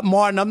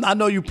 Martin, I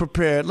know you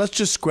prepared. Let's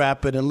just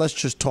scrap it and let's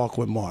just talk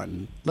with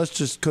Martin. Let's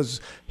just,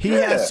 because he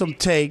has some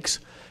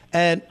takes,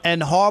 and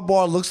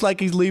Harbaugh looks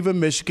like he's leaving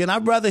Michigan.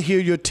 I'd rather hear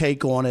your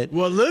take on it.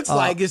 Well, it looks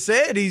like it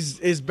said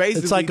it's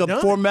basically it's like a done.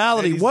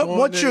 formality.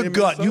 What's your gut?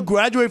 Minnesota? You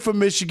graduate from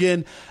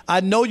Michigan.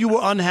 I know you were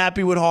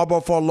unhappy with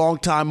Harbaugh for a long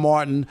time,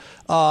 Martin,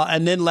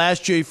 and then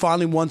last year he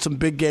finally won some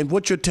big games.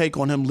 What's your take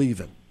on him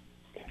leaving?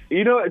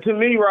 You know, to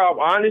me, Rob,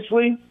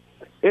 honestly,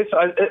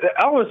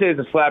 I want to say it's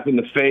a slap in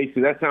the face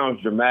because that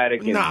sounds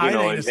dramatic. And, it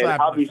ain't a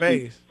slap in the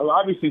face.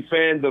 Obviously,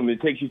 fandom,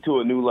 it takes you to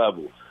a new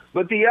level.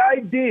 But the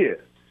idea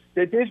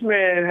that this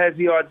man has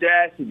the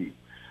audacity,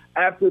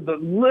 after the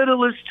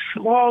littlest,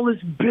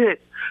 smallest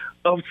bit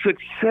of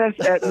success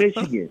at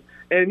Michigan,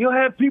 and you'll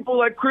have people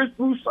like Chris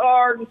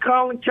Broussard and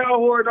Colin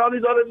Cowherd, all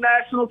these other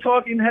national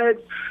talking heads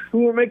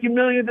who are making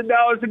millions of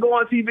dollars to go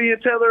on TV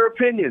and tell their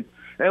opinions,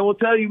 and will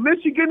tell you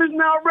Michigan is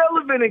now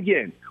relevant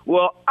again.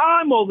 Well,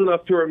 I'm old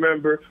enough to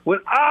remember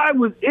when I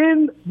was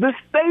in the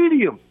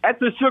stadium at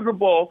the Sugar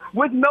Bowl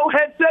with no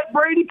headset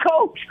Brady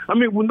coach.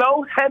 With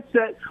no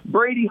headset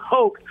Brady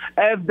Hoke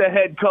as the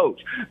head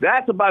coach.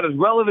 That's about as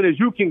relevant as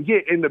you can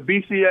get in the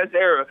BCS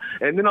era.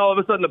 And then all of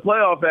a sudden the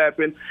playoff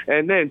happened,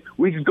 and then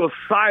we just go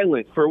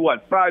silent for,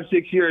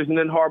 5-6 years, and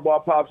then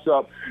Harbaugh pops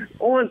up.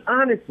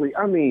 Honestly,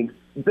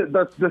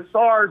 the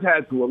stars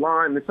had to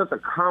align. It's such a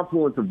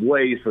confluence of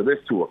ways for this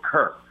to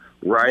occur.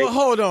 Right. Well,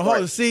 hold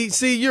on.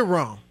 See, you're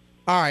wrong.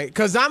 All right,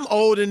 because I'm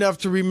old enough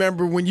to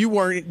remember when you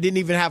didn't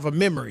even have a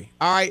memory.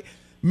 All right,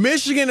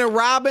 Michigan, and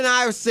Rob and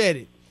I have said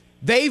it.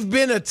 They've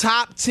been a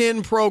top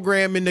 10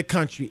 program in the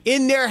country.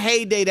 In their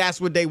heyday, that's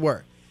what they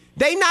were.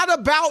 They not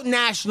about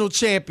national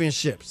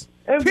championships.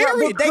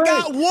 Period. They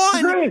got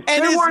one, and they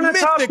it's weren't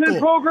mythical. a top 10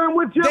 program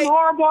with Jim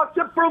Harbaugh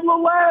except for the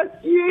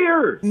last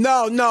year.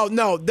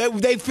 No.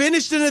 They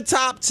finished in the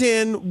top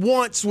 10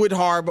 once with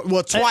Harbaugh.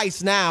 Well,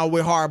 twice now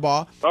with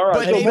Harbaugh. All right,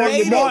 but so they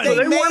made it.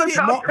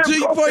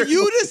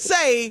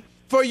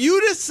 For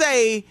you to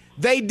say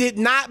they did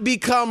not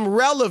become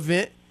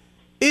relevant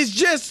is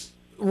just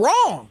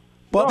wrong.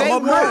 But they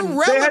weren't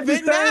relevant they had the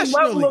same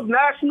nationally. level of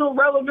national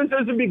relevance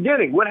as the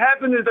beginning. What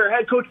happened is their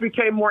head coach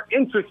became more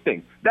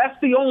interesting. That's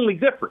the only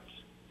difference.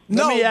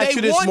 No,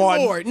 they won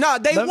more. No,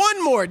 they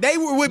won more. They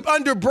were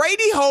under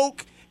Brady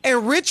Hoke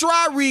and Rich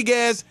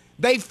Rodriguez.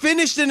 They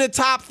finished in the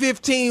top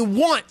 15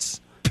 once.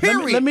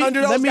 Period.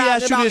 Under those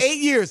guys in about 8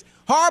 years.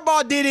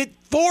 Harbaugh did it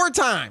 4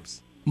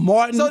 times.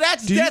 Martin, so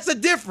that's a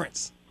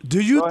difference.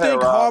 Do you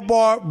think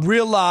Harbaugh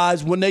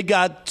realized when they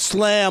got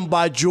slammed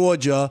by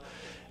Georgia,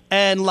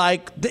 and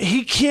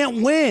he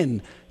can't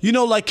win?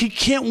 like he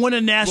can't win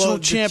a national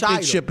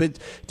championship.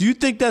 Do you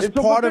think that's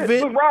part of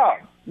it? But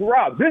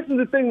Rob, this is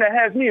the thing that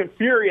has me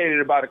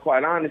infuriated about it,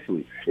 quite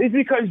honestly. It's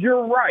because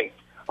you're right.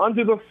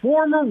 Under the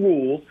former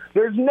rules,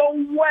 there's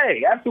no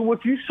way, after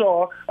what you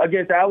saw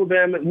against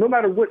Alabama, no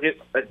matter what,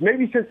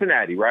 maybe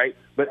Cincinnati, right?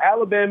 But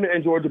Alabama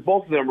and Georgia,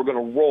 both of them were going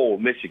to roll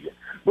Michigan.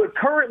 But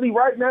currently,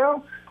 right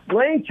now,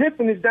 Lane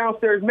Kiffin is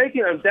downstairs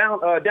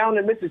down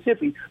in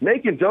Mississippi,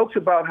 making jokes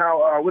about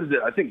how,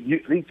 I think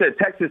he said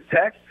Texas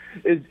Tech,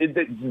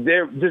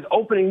 they're just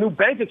opening new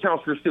bank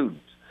accounts for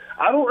students.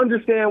 I don't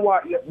understand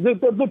why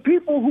the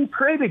people who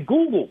created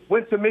Google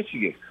went to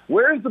Michigan.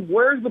 Where's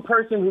the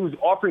person who's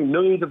offering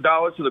millions of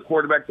dollars to the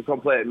quarterback to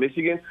come play at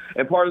Michigan?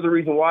 And part of the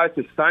reason why it's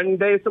his signing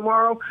day is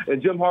tomorrow,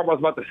 and Jim Harbaugh's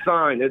about to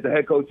sign as the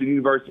head coach of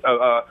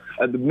the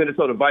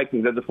Minnesota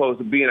Vikings as opposed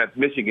to being at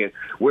Michigan,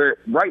 where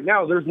right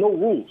now there's no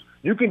rules.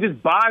 You can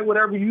just buy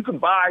whatever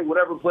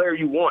player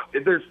you want.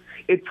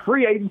 It's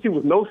free agency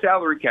with no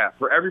salary cap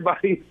for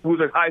everybody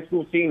who's a high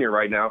school senior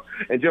right now,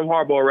 and Jim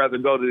Harbaugh would rather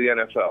go to the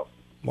NFL.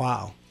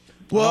 Wow.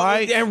 Well,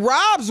 and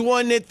Rob's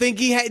one that think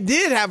he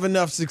did have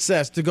enough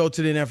success to go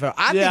to the NFL.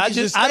 I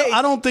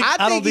don't think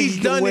he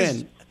can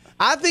win.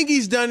 I think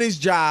he's done his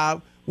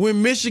job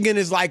when Michigan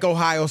is like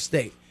Ohio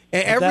State,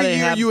 and every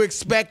year you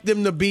expect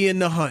them to be in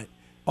the hunt.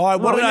 All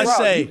right, what did I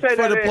say for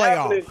the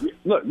playoffs?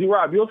 Look,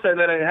 Rob, you'll say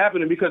that ain't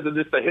happening because of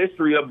just the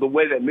history of the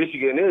way that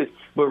Michigan is.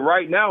 But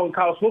right now in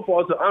college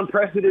football, it's an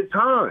unprecedented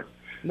time.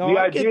 No,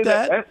 I get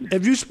that.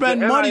 If you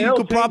spend money, you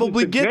could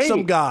probably get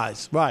some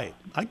guys. Right.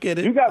 I get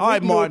it. You got all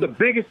right, Martin. The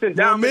biggest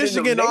endowment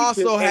Michigan in the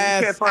nation, also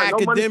has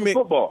academic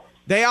football.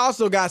 They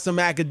also got some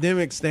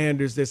academic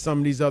standards that some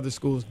of these other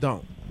schools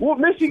don't. Well,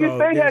 Michigan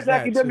State has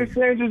academic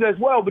standards as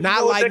well, but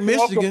not like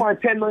Michigan. Also find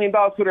 $10 million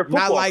for their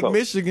football Not like coach.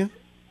 Michigan.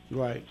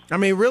 Right. I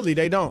mean, really,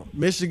 they don't.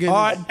 Michigan. All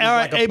right.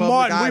 Like hey,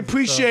 Martin, we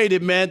appreciate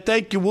it, man.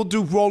 Thank you. We'll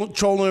do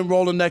trolling and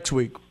rolling next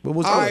week.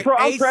 I'm trash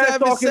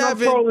talking. I'm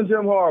trolling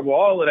Jim Harbaugh.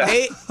 All of that.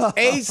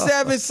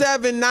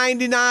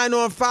 877-99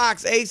 on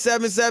Fox.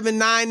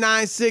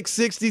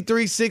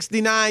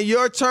 877-996-6369.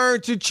 Your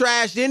turn to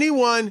trash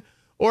anyone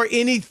or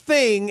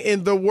anything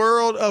in the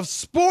world of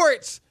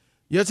sports.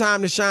 Your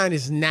time to shine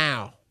is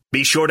now.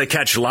 Be sure to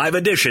catch live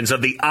editions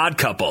of The Odd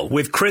Couple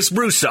with Chris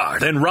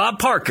Broussard and Rob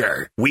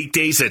Parker.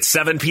 Weekdays at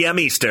 7 p.m.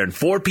 Eastern,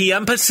 4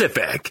 p.m.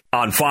 Pacific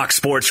on Fox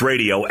Sports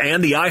Radio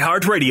and the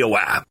iHeartRadio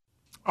app.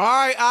 All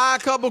right,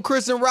 Odd Couple,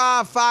 Chris and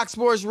Rob, Fox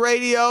Sports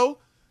Radio,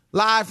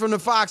 live from the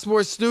Fox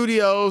Sports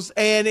studios.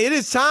 And it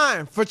is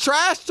time for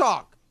Trash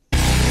Talk.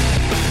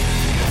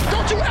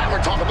 Don't you ever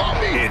talk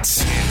about me.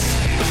 It's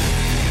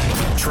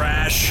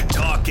Trash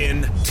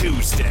Talkin'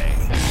 Tuesday.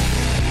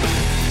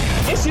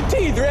 It's your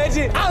teeth,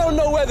 Reggie. I don't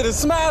know whether to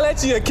smile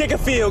at you or kick a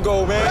field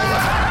goal, man.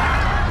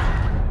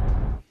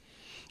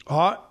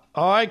 All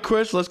right,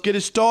 Chris, let's get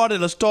it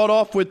started. Let's start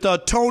off with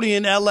Tony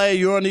in L.A.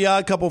 You're on the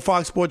Odd Couple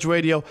Fox Sports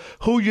Radio.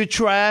 Who you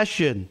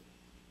trashing?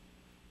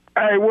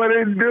 Hey, what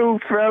it do,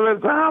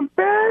 fellas? I'm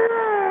back.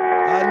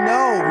 I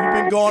know. You've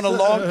been gone a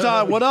long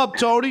time. What up,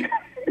 Tony?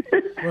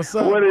 What's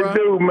up, What bro? it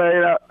do,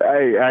 man?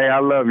 Hey, I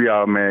love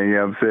y'all, man. You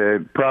know what I'm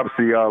saying? Props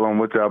to y'all on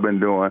what y'all been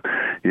doing.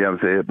 You know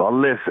what I'm saying? But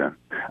listen,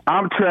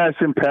 I'm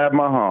trashing Pat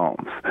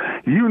Mahomes.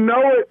 You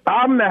know it.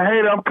 I'm the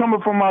hater. I'm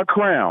coming for my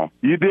crown.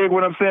 You dig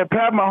what I'm saying?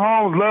 Pat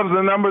Mahomes loves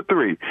the number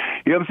 3.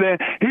 You know what I'm saying?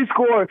 He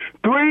scored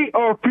 3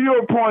 or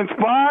fewer points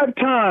 5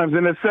 times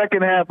in the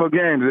second half of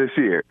games this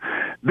year.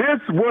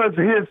 This was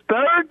his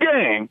 3rd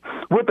game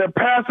with a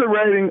passer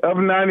rating of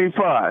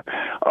 95.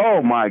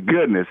 Oh, my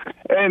goodness.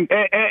 And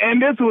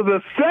this was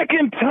the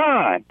 2nd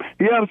time,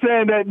 you know what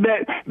I'm saying,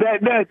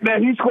 that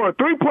he scored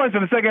 3 points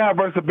in the second half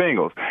versus the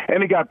Bengals.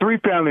 And he got 3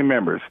 family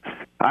members.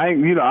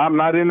 I'm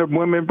not into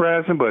women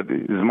brassing, but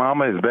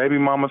his baby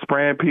mama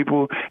spraying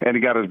people, and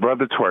he got his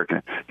brother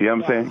twerking. You know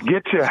what I'm saying?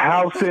 Get your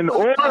house in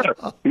order.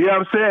 You know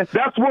what I'm saying?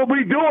 That's what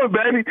we doing,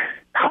 baby.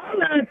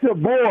 Holla at your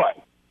boy.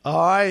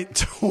 All right,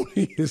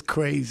 Tony is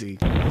crazy.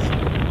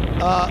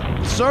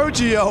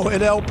 Sergio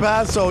in El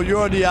Paso,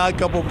 you're on the Odd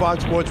Couple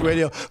Fox Sports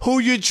Radio. Who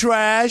you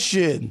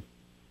trashing?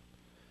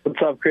 What's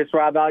up, Chris,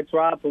 Rob, Alex,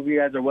 Rob? Hope you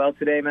guys are well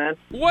today, man.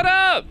 What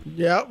up?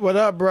 Yeah, what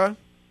up, bro?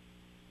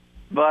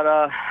 But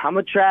I'm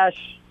going to trash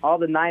all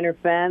the Niner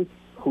fans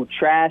who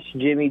trash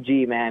Jimmy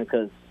G, man,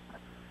 because,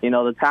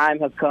 the time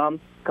has come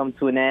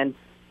to an end.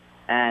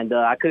 And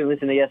I couldn't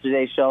listen to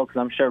yesterday's show because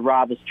I'm sure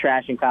Rob was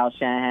trashing Kyle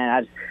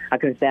Shanahan. I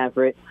couldn't stand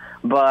for it.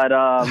 But,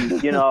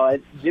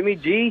 Jimmy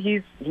G,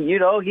 he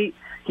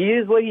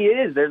is what he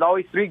is. There's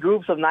always 3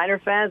 groups of Niner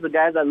fans, the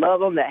guys that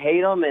love him, that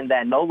hate him, and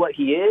that know what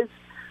he is.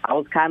 I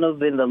was kind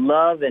of in the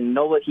love and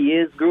know what he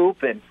is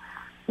group, and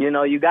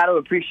you got to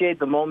appreciate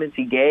the moments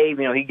he gave.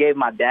 He gave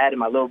my dad and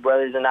my little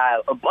brothers and I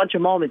a bunch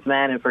of moments,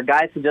 man. And for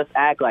guys to just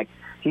act like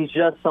he's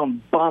just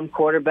some bum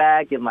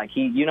quarterback and like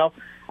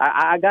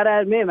I got to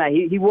admit, man,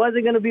 he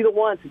wasn't going to be the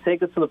one to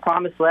take us to the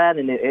promised land,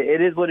 and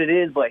it is what it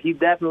is. But he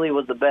definitely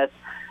was the best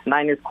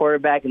Niners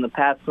quarterback in the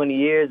past 20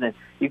 years. And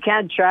you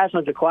can't trash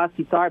on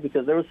Jaquaski Tart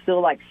because there was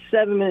still like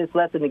 7 minutes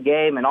left in the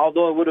game. And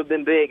although it would have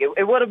been big,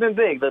 it would have been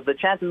big. The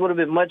chances would have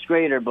been much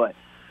greater. But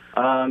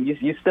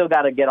you still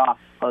got to get off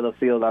of the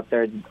field on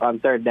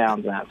third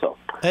downs, man. So,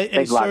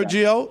 hey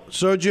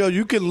Sergio,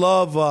 you can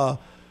love.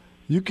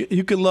 You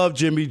can love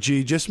Jimmy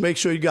G. Just make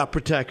sure you got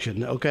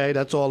protection, okay?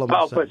 That's all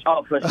I'm saying.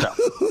 For sure.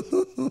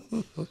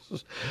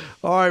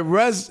 All right,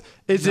 Reza?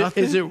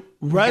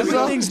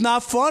 Everything's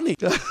not funny.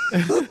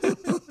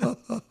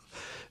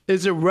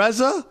 Is it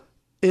Reza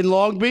in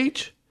Long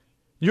Beach?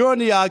 You're on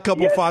the Odd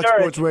Couple Fox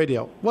Sports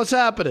Radio. What's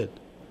happening?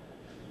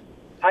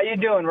 How you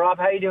doing, Rob?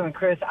 How you doing,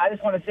 Chris? I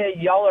just want to say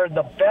y'all are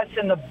the best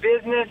in the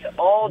business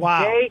all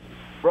day.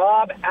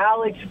 Rob,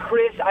 Alex,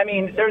 Chris. I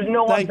mean, there's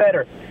no one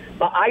better.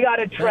 But I got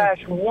to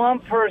trash one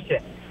person,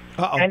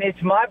 and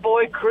it's my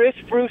boy Chris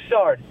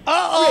Broussard.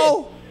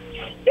 Uh-oh!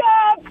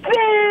 Stop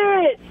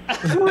it!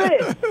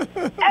 Chris,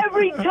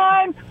 every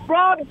time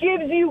Rob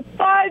gives you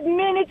 5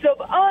 minutes of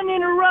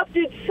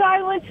uninterrupted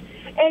silence,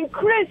 and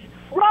Chris,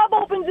 Rob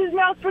opens his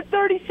mouth for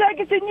 30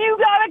 seconds, and you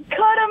got to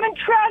cut him and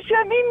trash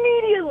him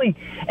immediately.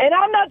 And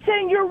I'm not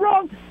saying you're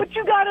wrong, but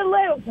you got to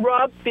let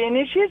Rob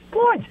finish his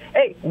points.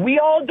 Hey, we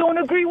all don't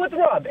agree with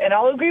Rob, and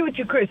I'll agree with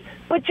you, Chris,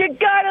 but you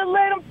got to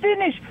let him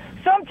finish.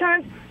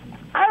 Sometimes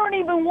I don't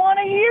even want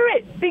to hear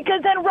it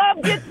because then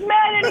Rob gets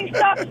mad and he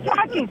stops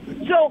talking.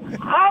 So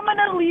I'm going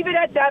to leave it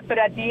at that. But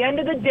at the end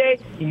of the day,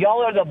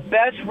 y'all are the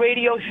best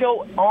radio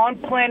show on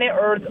planet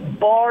Earth,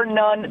 bar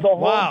none. The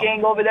whole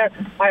gang over there.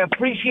 I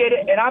appreciate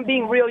it. And I'm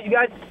being real, you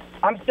guys.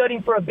 I'm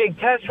studying for a big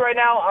test right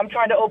now. I'm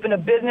trying to open a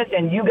business,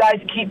 and you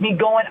guys keep me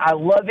going. I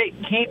love it.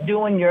 Keep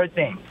doing your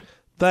thing.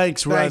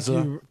 Thanks,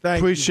 Reza.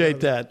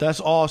 Appreciate that.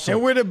 That's awesome.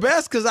 And we're the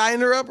best because I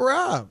interrupt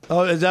Rob.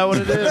 Oh, is that what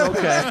it is?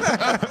 Okay.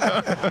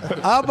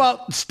 How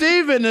about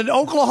Steven in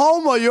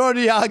Oklahoma? You're on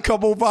the Odd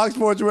Couple Fox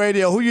Sports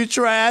Radio. Who you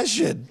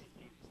trashing?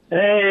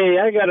 Hey,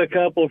 I got a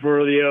couple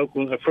for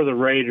the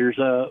Raiders.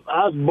 I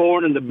was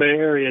born in the Bay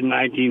Area in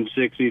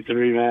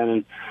 1963, man,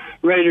 and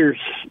Raiders,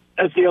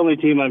 that's the only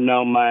team I've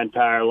known my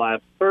entire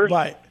life. First,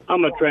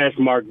 I'm going to trash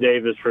Mark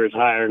Davis for his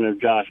hiring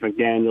of Josh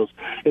McDaniels.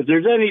 If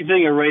there's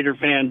anything a Raider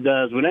fan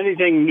does, when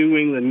anything New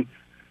England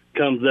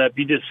comes up,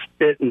 you just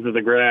spit into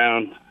the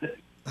ground.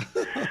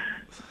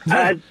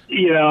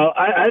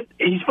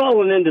 He's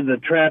fallen into the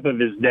trap of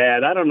his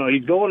dad. I don't know.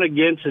 He's going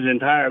against his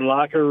entire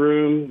locker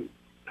room,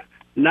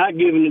 not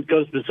giving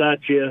Coach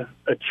Bisaccia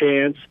a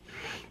chance.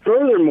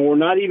 Furthermore,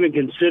 not even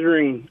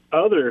considering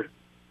other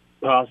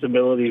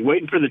possibilities,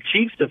 waiting for the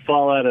Chiefs to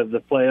fall out of the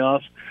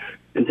playoffs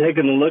and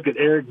taking a look at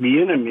Eric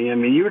Bieniemy. I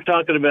mean, you were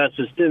talking about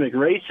systemic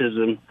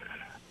racism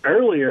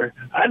earlier.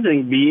 I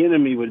think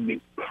Bieniemy would be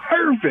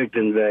perfect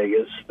in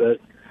Vegas, but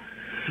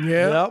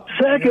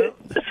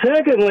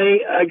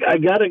Secondly, I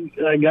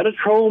gotta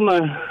troll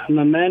my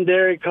man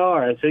Derek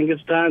Carr. I think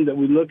it's time that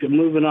we look at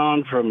moving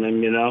on from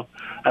him. You know,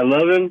 I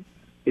love him.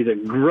 He's a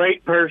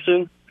great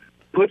person.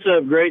 Puts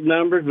up great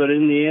numbers, but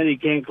in the end, he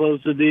can't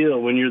close the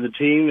deal. When you're the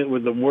team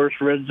with the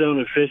worst red zone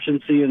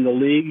efficiency in the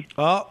league,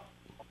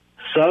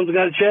 something's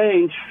got to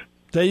change.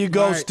 There you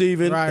go,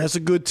 Steven. That's a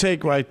good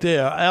take right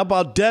there. How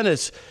about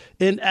Dennis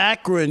in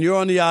Akron? You're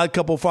on the Odd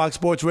Couple Fox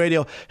Sports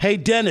Radio. Hey,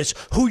 Dennis,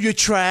 who you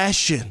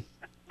trashing?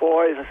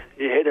 Boys,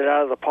 you hit it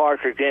out of the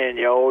park again.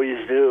 You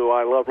always do.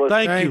 I love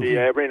listening to you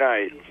every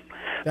night.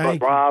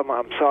 But, Rob,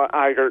 I'm sorry.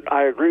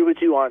 I agree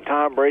with you on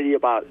Tom Brady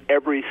about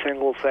every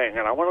single thing,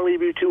 and I want to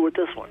leave you two with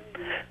this one.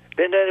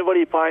 Didn't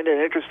anybody find it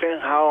interesting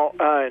how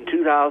in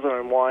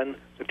 2001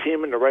 the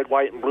team in the red,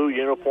 white, and blue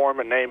uniform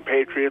and named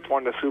Patriots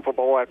won the Super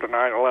Bowl after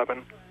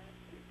 9/11?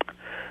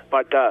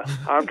 But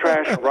I'm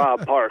trashing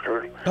Rob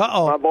Parker.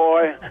 My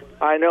boy,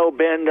 I know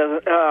Ben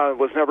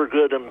was never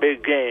good in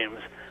big games,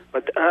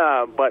 but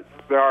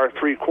there are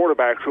three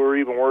quarterbacks who are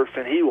even worse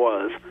than he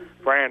was.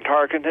 Brian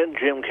Tarkenton,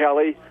 Jim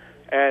Kelly,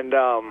 and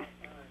Dan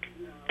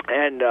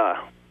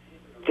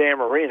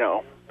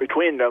Marino.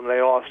 Between them,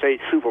 they lost 8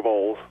 Super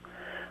Bowls.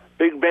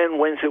 Big Ben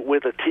wins it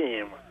with a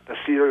team. The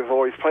Steelers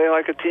always play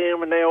like a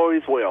team, and they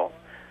always will.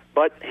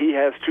 But he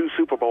has 2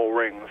 Super Bowl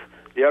rings.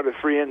 The other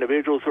 3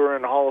 individuals who are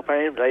in the Hall of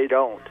Fame, they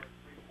don't.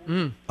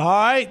 All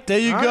right, there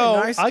you go.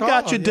 Nice I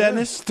got call, you,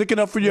 Dennis. Sticking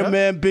up for your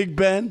man, Big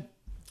Ben.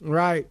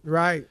 Right.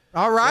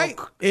 All right.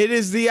 It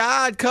is the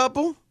Odd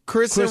Couple.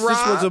 Chris and Rob.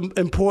 This was an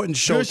important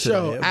show Good today.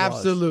 show.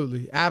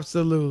 Absolutely.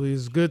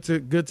 It's good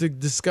to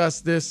discuss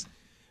this.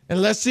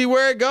 And let's see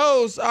where it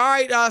goes. All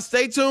right,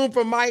 stay tuned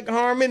for Mike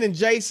Harmon and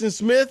Jason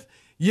Smith.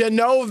 You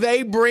know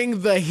they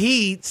bring the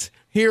heat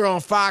here on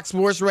Fox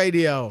Sports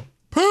Radio.